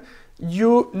 and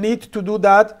you need to do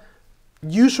that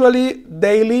usually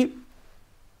daily.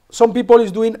 Some people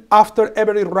is doing after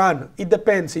every run. It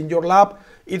depends. In your lab,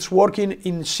 it's working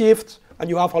in shifts, and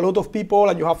you have a lot of people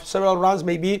and you have several runs.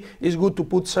 Maybe it's good to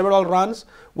put several runs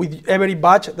with every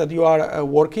batch that you are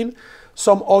working.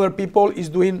 Some other people is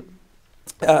doing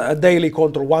a daily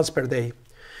control, once per day.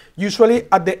 Usually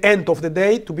at the end of the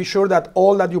day, to be sure that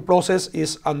all that you process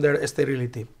is under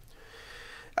sterility.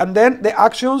 And then the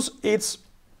actions, it's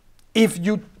if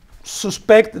you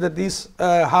suspect that this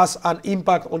has an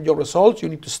impact on your results, you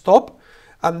need to stop.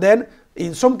 And then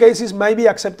in some cases may be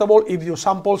acceptable if your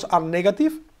samples are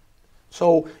negative.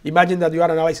 So imagine that you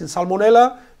are analyzing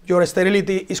salmonella, your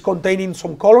sterility is containing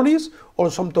some colonies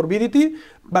or some turbidity,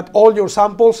 but all your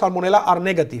samples, salmonella, are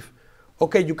negative.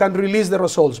 Okay, you can release the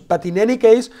results, but in any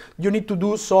case, you need to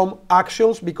do some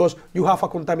actions because you have a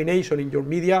contamination in your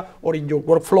media or in your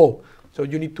workflow. So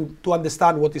you need to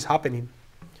understand what is happening.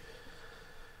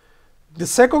 The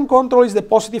second control is the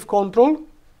positive control.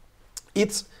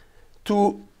 It's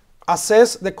to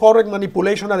assess the correct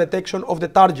manipulation and detection of the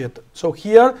target. So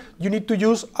here you need to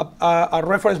use a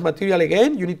reference material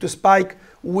again. You need to spike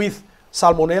with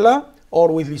salmonella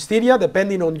or with listeria,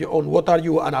 depending on what are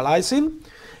you analyzing.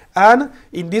 And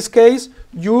in this case,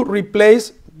 you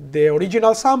replace the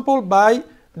original sample by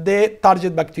the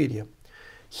target bacteria.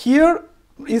 Here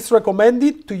it's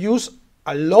recommended to use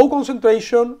a low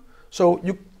concentration. So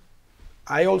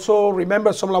I also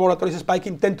remember some laboratories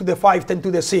spiking 10 to the 5, 10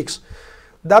 to the 6.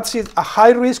 That's a high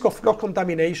risk of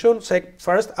cross-contamination,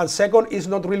 first, and second, is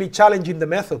not really challenging the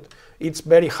method. It's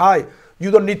very high. You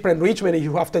don't need pre-enrichment if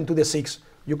you have 10 to the 6.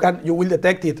 You will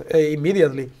detect it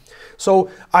immediately.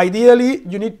 So ideally,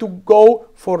 you need to go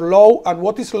for low, and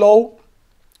what is low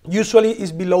usually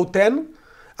is below 10,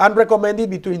 and recommended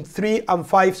between 3 and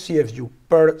 5 CFU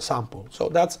per sample. So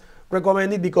that's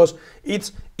recommended because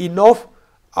it's enough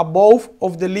above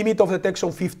of the limit of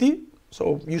detection 50.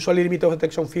 So usually limit of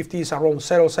detection 50 is around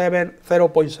 0.7,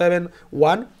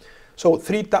 0.71. So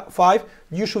 3, 5,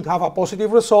 you should have a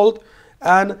positive result,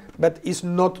 but it's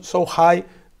not so high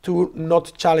to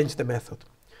not challenge the method.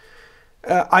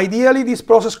 Ideally, this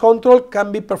process control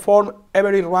can be performed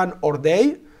every run or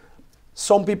day.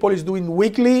 Some people is doing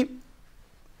weekly,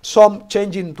 some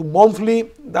changing to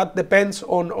monthly. That depends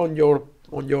on your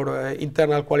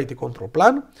internal quality control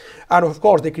plan. And of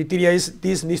course, the criteria is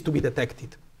this needs to be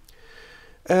detected.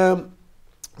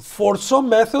 For some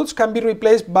methods can be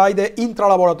replaced by the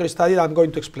intra-laboratory study that I'm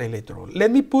going to explain later on.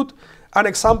 Let me put an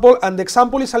example, and the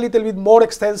example is a little bit more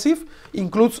extensive,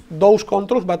 includes those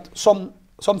controls, but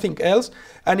something else,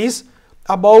 and is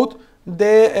about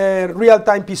the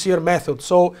real-time PCR method.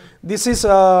 So this is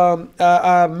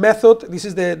a method, this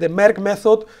is the Merck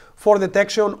method for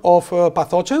detection of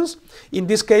pathogens. In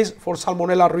this case, for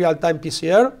Salmonella real-time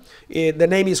PCR. The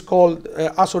name is called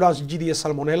Assurance GDS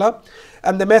Salmonella.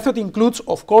 And the method includes,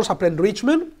 of course, a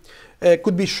pre-enrichment.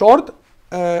 Could be short,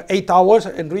 8 hours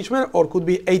enrichment, or could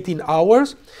be 18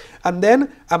 hours. And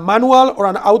then a manual or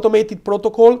an automated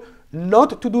protocol,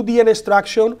 not to do DNA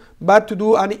extraction, but to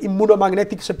do an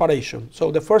immunomagnetic separation.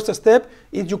 So the first step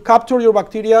is you capture your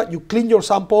bacteria, you clean your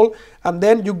sample, and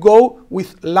then you go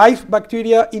with live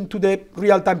bacteria into the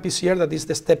real-time PCR, that is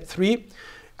the step 3.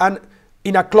 And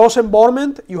in a closed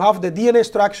environment, you have the DNA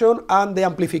extraction and the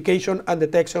amplification and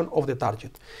detection of the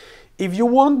target. If you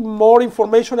want more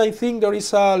information, I think there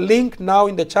is a link now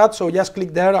in the chat, so just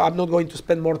click there. I'm not going to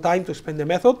spend more time to explain the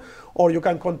method, or you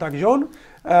can contact John,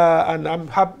 and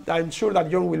I'm sure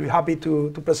that John will be happy to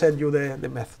present you the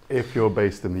method. If you're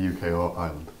based in the UK or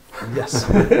Ireland. Yes.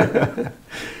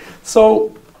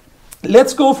 So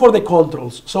let's go for the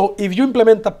controls. So if you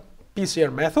implement a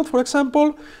PCR method, for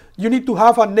example, you need to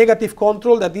have a negative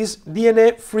control, that is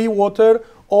DNA-free water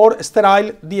or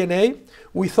sterile DNA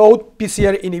without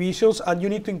PCR inhibitions, and you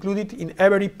need to include it in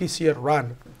every PCR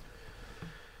run.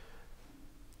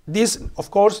 This, of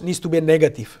course, needs to be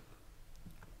negative.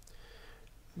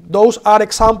 Those are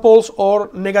examples or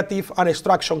negative and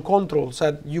extraction controls,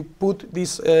 that you put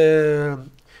this sterile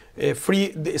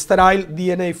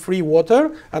DNA-free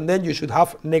water, and then you should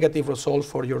have negative results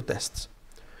for your tests.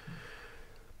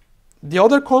 The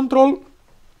other control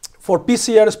for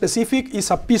PCR specific is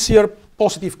a PCR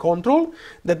positive control,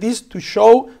 that is to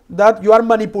show that you are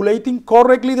manipulating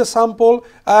correctly the sample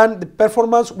and the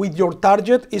performance with your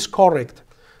target is correct.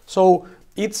 So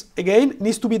it's, again,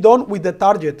 needs to be done with the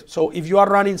target. So if you are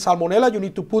running Salmonella, you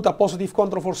need to put a positive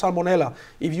control for Salmonella.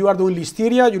 If you are doing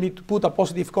Listeria, you need to put a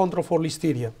positive control for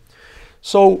Listeria.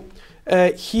 So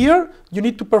here you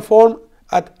need to perform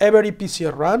at every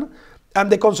PCR run,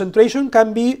 and the concentration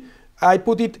can be, I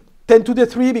put it 10 to the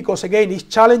 3 because, again, it's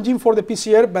challenging for the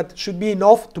PCR, but should be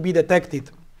enough to be detected.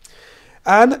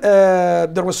 And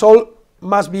the result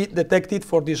must be detected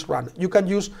for this run. You can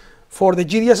use, for the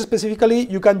GDS specifically,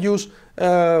 you can use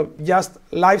just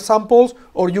live samples,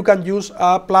 or you can use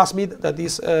a plasmid that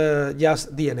is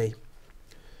just DNA.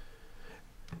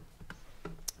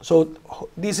 So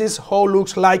this is how it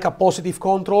looks like a positive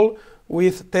control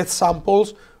with test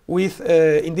samples with,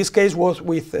 in this case, was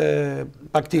with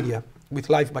bacteria, with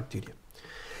live bacteria.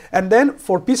 And then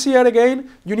for PCR again,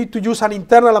 you need to use an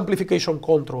internal amplification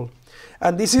control.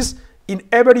 And this is in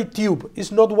every tube.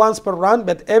 It's not once per run,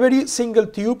 but every single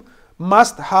tube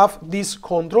must have this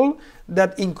control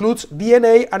that includes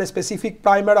DNA and a specific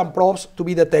primer and probes to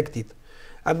be detected.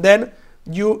 And then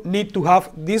you need to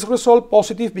have this result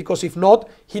positive, because if not,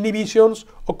 inhibitions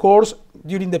occurs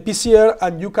during the PCR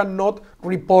and you cannot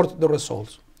report the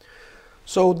results.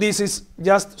 So this is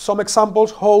just some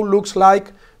examples how it looks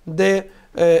like the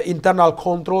internal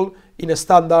control in a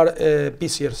standard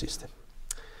PCR system.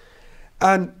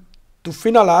 And to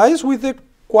finalize with the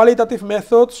qualitative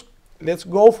methods, let's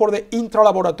go for the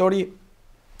intra-laboratory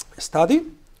study.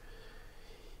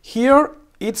 Here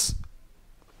it's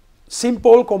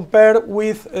simple compared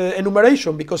with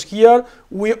enumeration, because here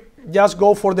we just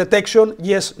go for detection,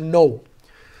 yes, no.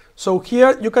 So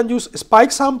here you can use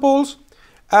spike samples,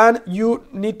 and you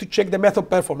need to check the method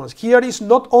performance. Here is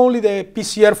not only the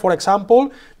PCR, for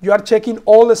example, you are checking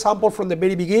all the sample from the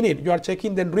very beginning. You are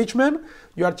checking the enrichment,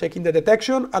 you are checking the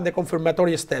detection, and the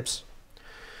confirmatory steps.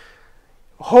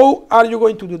 How are you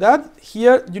going to do that?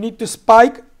 Here you need to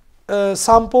spike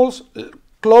samples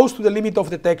close to the limit of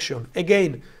detection.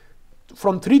 Again,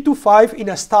 from 3 to 5 in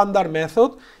a standard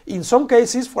method. In some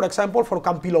cases, for example, for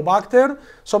Campylobacter,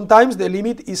 sometimes the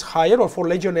limit is higher, or for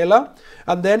Legionella,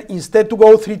 and then instead to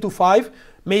go 3 to 5,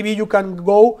 maybe you can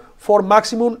go for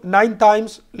maximum 9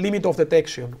 times limit of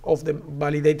detection of the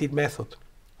validated method.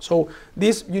 So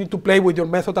this, you need to play with your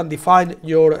method and define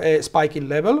your spiking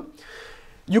level.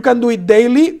 You can do it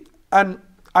daily, and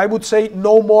I would say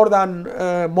no more than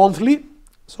monthly,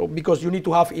 so because you need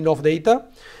to have enough data.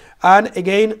 And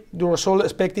again, the result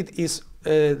expected is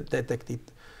detected.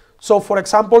 So for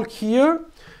example, here,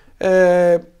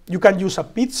 you can use a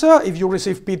pizza if you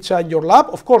receive pizza in your lab.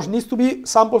 Of course, needs to be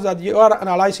samples that you are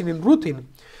analyzing in routine.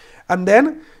 And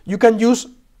then you can use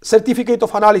certificate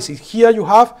of analysis. Here you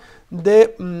have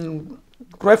the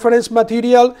reference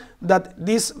material, that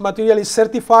this material is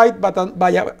certified but by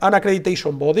an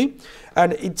accreditation body,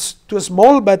 and it's too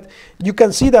small, but you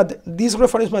can see that this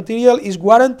reference material is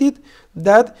guaranteed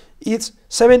that it's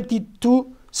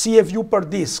 72 CFU per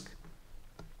disc.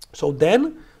 So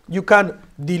then you can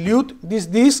dilute this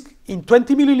disc in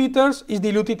 20 milliliters, is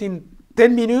diluted in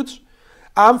 10 minutes,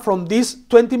 and from this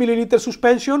 20 milliliter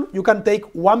suspension you can take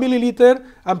 1 milliliter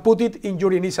and put it in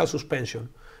your initial suspension.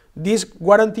 This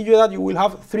guarantees you that you will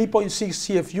have 3.6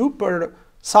 CFU per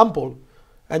sample,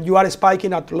 and you are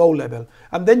spiking at low level.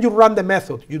 And then you run the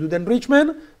method. You do the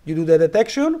enrichment, you do the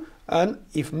detection, and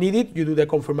if needed, you do the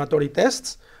confirmatory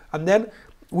tests. And then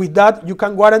with that, you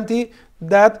can guarantee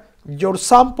that your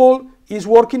sample is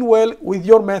working well with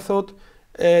your method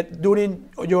during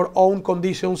your own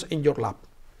conditions in your lab.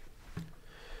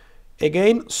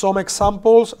 Again, some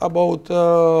examples about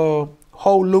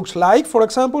how it looks like. For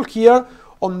example, here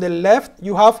on the left,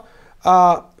 you have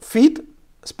a feed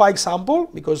spike sample,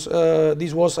 because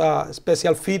this was a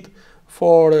special feed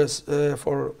for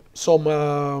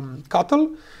some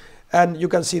cattle, and you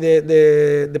can see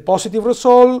the positive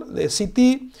result, the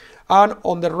CT, and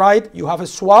on the right you have a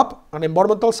swab, an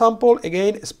environmental sample,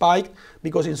 again spiked,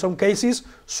 because in some cases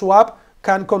swab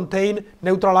can contain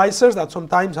neutralizers that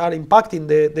sometimes are impacting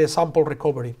the sample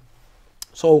recovery.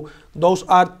 So those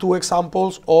are two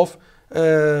examples of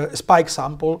spike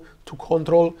sample to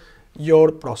control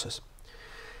your process.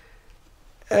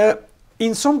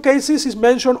 In some cases, it's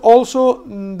mentioned also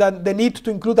that the need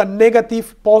to include a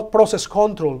negative process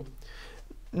control.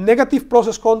 Negative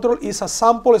process control is a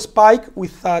sample spike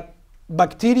with a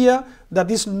bacteria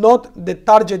that is not the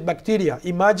target bacteria.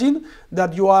 Imagine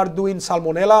that you are doing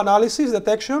salmonella analysis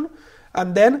detection,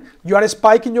 and then you are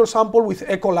spiking your sample with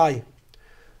E. coli.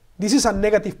 This is a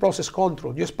negative process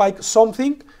control. You spike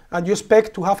something and you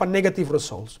expect to have a negative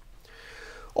result.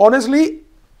 Honestly,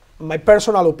 my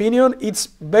personal opinion, it's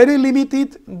very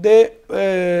limited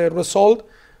the result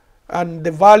and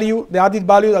the value, the added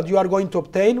value that you are going to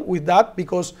obtain with that,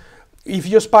 because if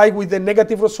you spike with the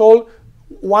negative result,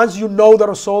 once you know the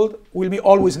result will be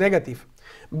always negative.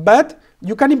 But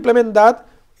you can implement that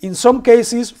in some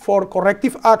cases for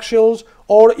corrective actions,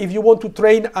 or if you want to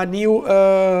train a new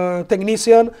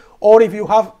technician, or if you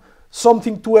have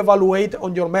something to evaluate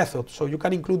on your method. So you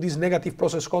can include this negative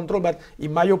process control, but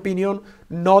in my opinion,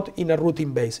 not in a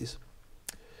routine basis.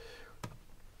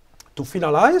 To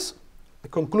finalize the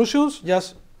conclusions,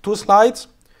 just 2 slides.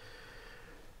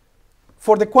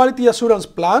 For the quality assurance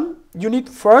plan, you need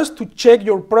first to check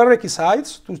your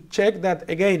prerequisites, to check that,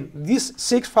 again, these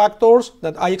 6 factors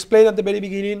that I explained at the very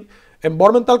beginning: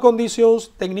 environmental conditions,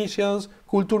 technicians,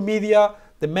 culture media,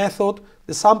 the method,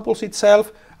 the samples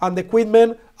itself, and the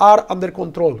equipment are under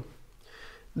control.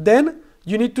 Then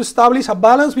you need to establish a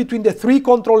balance between the 3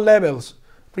 control levels.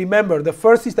 Remember, the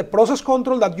first is the process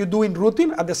control that you do in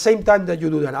routine at the same time that you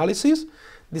do the analysis.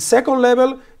 The second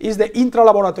level is the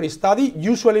intra-laboratory study,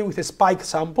 usually with spike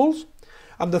samples.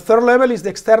 And the third level is the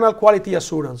external quality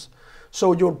assurance.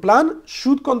 So your plan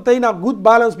should contain a good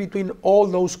balance between all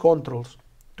those controls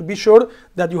to be sure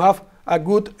that you have a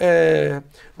good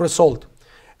result.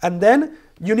 And then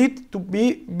you need to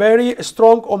be very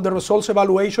strong on the results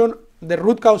evaluation, the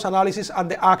root cause analysis, and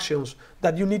the actions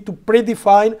that you need to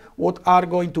predefine what are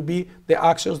going to be the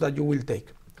actions that you will take.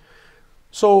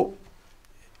 So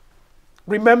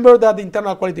remember that the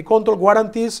internal quality control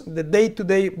guarantees the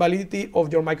day-to-day validity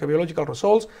of your microbiological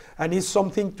results, and is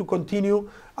something to continue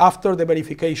after the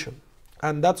verification.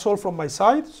 And that's all from my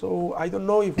side. So I don't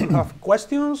know if you have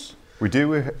questions. We do.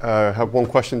 We have one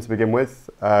question to begin with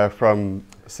from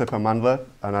Sipa Mandler,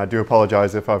 and I do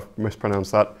apologize if I've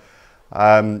mispronounced that.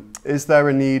 Is there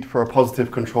a need for a positive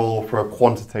control for a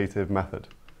quantitative method?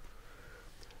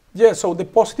 Yeah, so the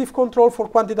positive control for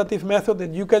quantitative method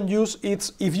that you can use,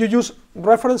 it's if you use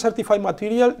reference certified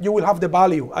material, you will have the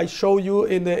value. I show you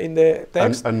in the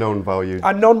text. A known value.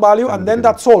 A known value, and then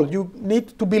that's all. You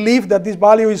need to believe that this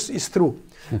value is true.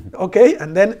 Okay,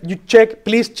 and then you check,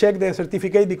 please check the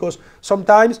certificate, because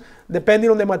sometimes, depending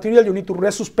on the material, you need to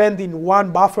resuspend in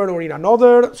one buffer or in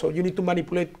another, so you need to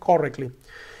manipulate correctly.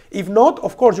 If not,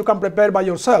 of course, you can prepare by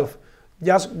yourself.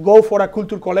 just go for a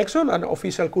culture collection, an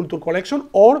official culture collection,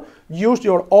 or use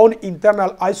your own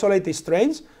internal isolated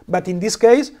strains. But in this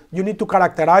case, you need to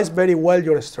characterize very well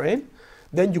your strain.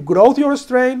 Then you grow your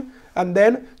strain, and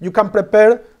then you can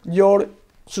prepare your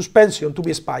suspension to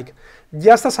be spiked.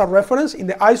 Just as a reference, in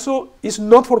the ISO, it's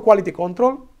not for quality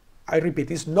control. I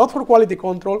repeat, it's not for quality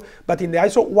control, but in the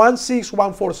ISO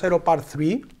 16140 part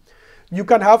 3, you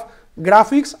can have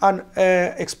graphics and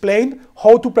explain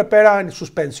how to prepare a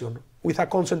suspension with a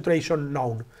concentration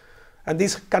known. And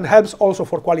this can help also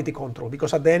for quality control,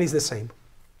 because at the end it's the same.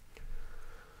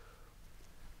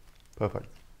 Perfect,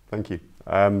 thank you.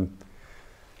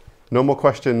 No more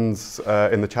questions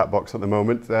in the chat box at the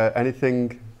moment.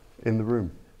 Anything in the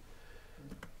room?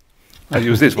 I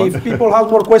use this one. If people have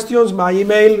more questions, my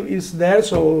email is there,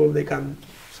 so they can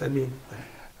send me.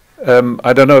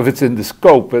 I don't know if it's in the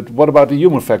scope, but what about the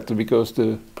human factor? Because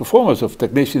the performance of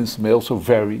technicians may also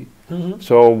vary. Mm-hmm.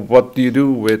 So what do you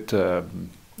do with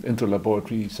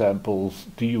interlaboratory samples?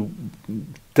 Do you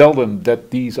tell them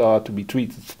that these are to be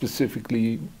treated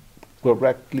specifically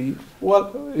correctly?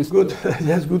 Well, it's good.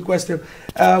 Yes, good question.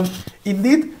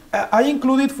 Indeed, I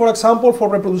included, for example, for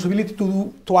reproducibility to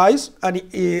do twice, and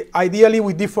ideally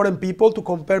with different people to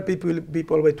compare people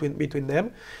between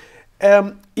them.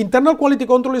 Internal quality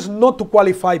control is not to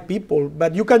qualify people,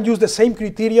 but you can use the same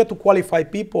criteria to qualify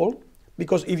people,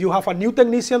 because if you have a new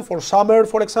technician for summer,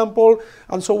 for example,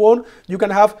 and so on, you can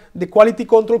have the quality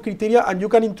control criteria, and you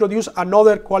can introduce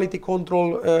another quality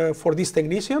control for this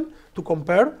technician to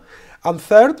compare. And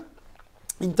third,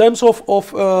 in terms of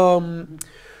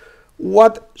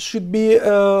what should be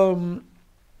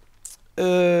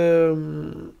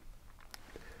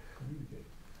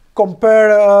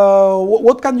compare,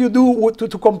 what can you do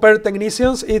to compare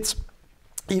technicians? It's,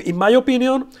 in my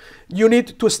opinion, you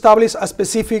need to establish a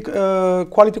specific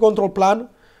quality control plan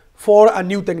for a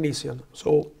new technician.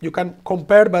 So you can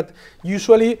compare, but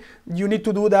usually you need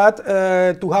to do that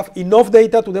to have enough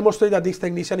data to demonstrate that this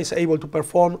technician is able to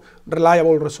perform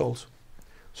reliable results.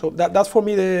 So that's for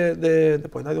me the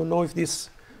point. I don't know if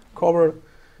this covered.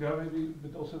 Yeah, maybe,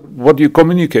 but also what you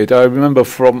communicate. I remember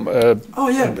from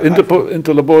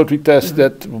interlaboratory test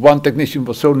that one technician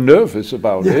was so nervous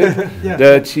about it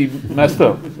that she messed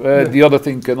up. The other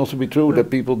thing can also be true, that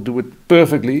people do it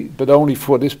perfectly, but only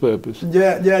for this purpose. So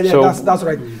that's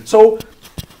right. So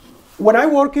when I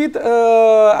work it,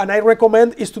 and I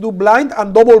recommend, is to do blind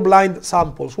and double blind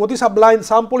samples. What is a blind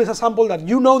sample? It's a sample that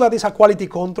you know that is a quality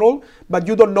control, but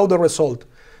you don't know the result.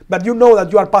 But you know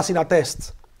that you are passing a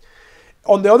test.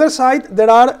 On the other side,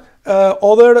 there are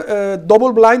other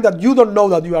double blind that you don't know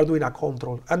that you are doing a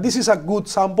control. And this is a good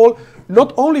sample,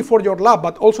 not only for your lab,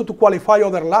 but also to qualify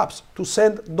other labs, to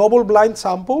send double blind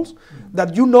samples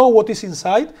that you know what is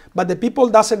inside, but the people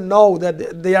doesn't know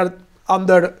that they are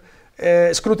under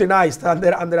scrutinized,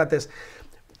 under a test.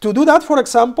 To do that, for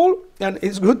example, and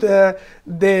it's good, the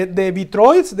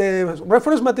Vitroids, the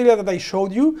reference material that I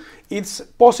showed you, it's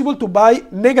possible to buy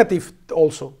negative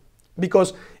also.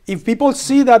 Because if people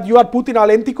see that you are putting a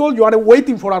lenticle, you are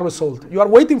waiting for a result. You are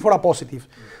waiting for a positive.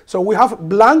 So we have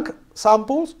blank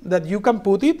samples that you can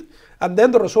put it, and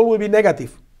then the result will be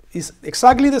negative. It's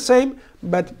exactly the same,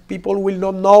 but people will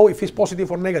not know if it's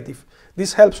positive or negative.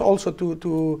 This helps also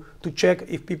to check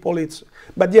if people it's.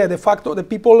 But yeah, the factor, the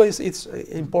people it's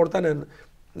important, and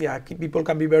yeah, people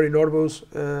can be very nervous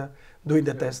doing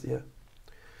the test. Yeah.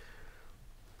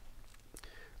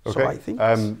 Okay. So I think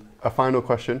a final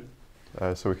question.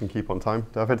 So we can keep on time,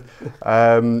 David.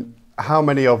 How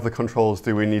many of the controls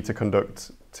do we need to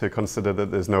conduct to consider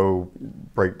that there's no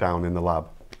breakdown in the lab?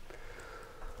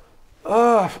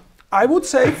 I would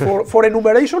say for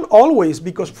enumeration, always,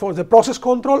 because for the process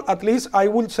control, at least I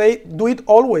would say do it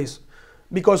always.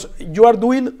 Because you are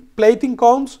doing plating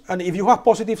counts, and if you have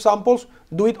positive samples,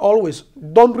 do it always.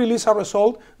 Don't release a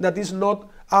result that is not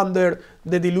under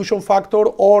the dilution factor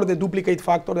or the duplicate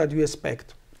factor that you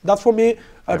expect. That's for me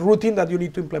a routine that you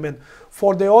need to implement.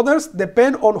 For the others,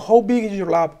 depend on how big is your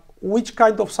lab, which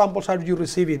kind of samples are you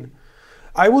receiving.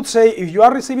 I would say if you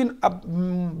are receiving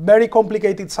very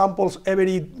complicated samples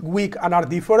every week and are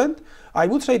different, I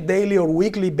would say daily or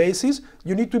weekly basis,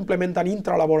 you need to implement an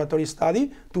intra-laboratory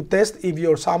study to test if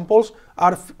your samples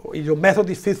are, if your method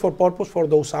is fit for purpose for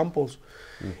those samples.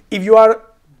 If you are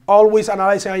always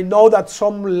analyzing, I know that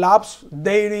some labs,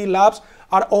 dairy labs,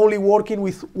 are only working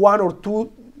with one or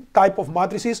two type of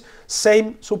matrices,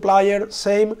 same supplier,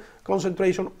 same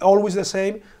concentration, always the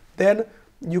same, then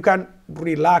you can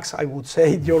relax, I would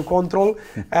say, your control,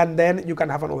 and then you can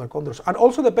have another control. And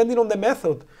also depending on the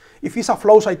method, if it's a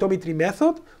flow cytometry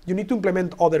method, you need to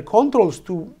implement other controls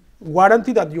to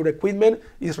guarantee that your equipment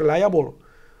is reliable.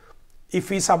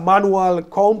 If it's a manual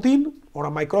counting or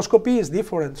a microscopy, it's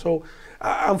different. So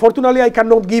unfortunately, I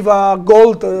cannot give a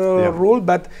gold rule,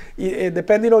 but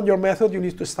depending on your method, you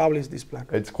need to establish this plan.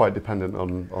 It's quite dependent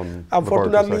on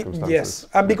unfortunately, yes.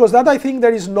 And because that, I think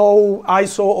there is no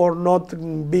ISO or not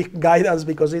big guidance,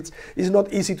 because it's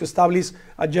not easy to establish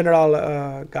a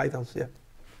general guidance. Yeah.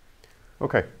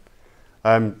 Okay.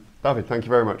 David, thank you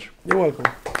very much. You're welcome.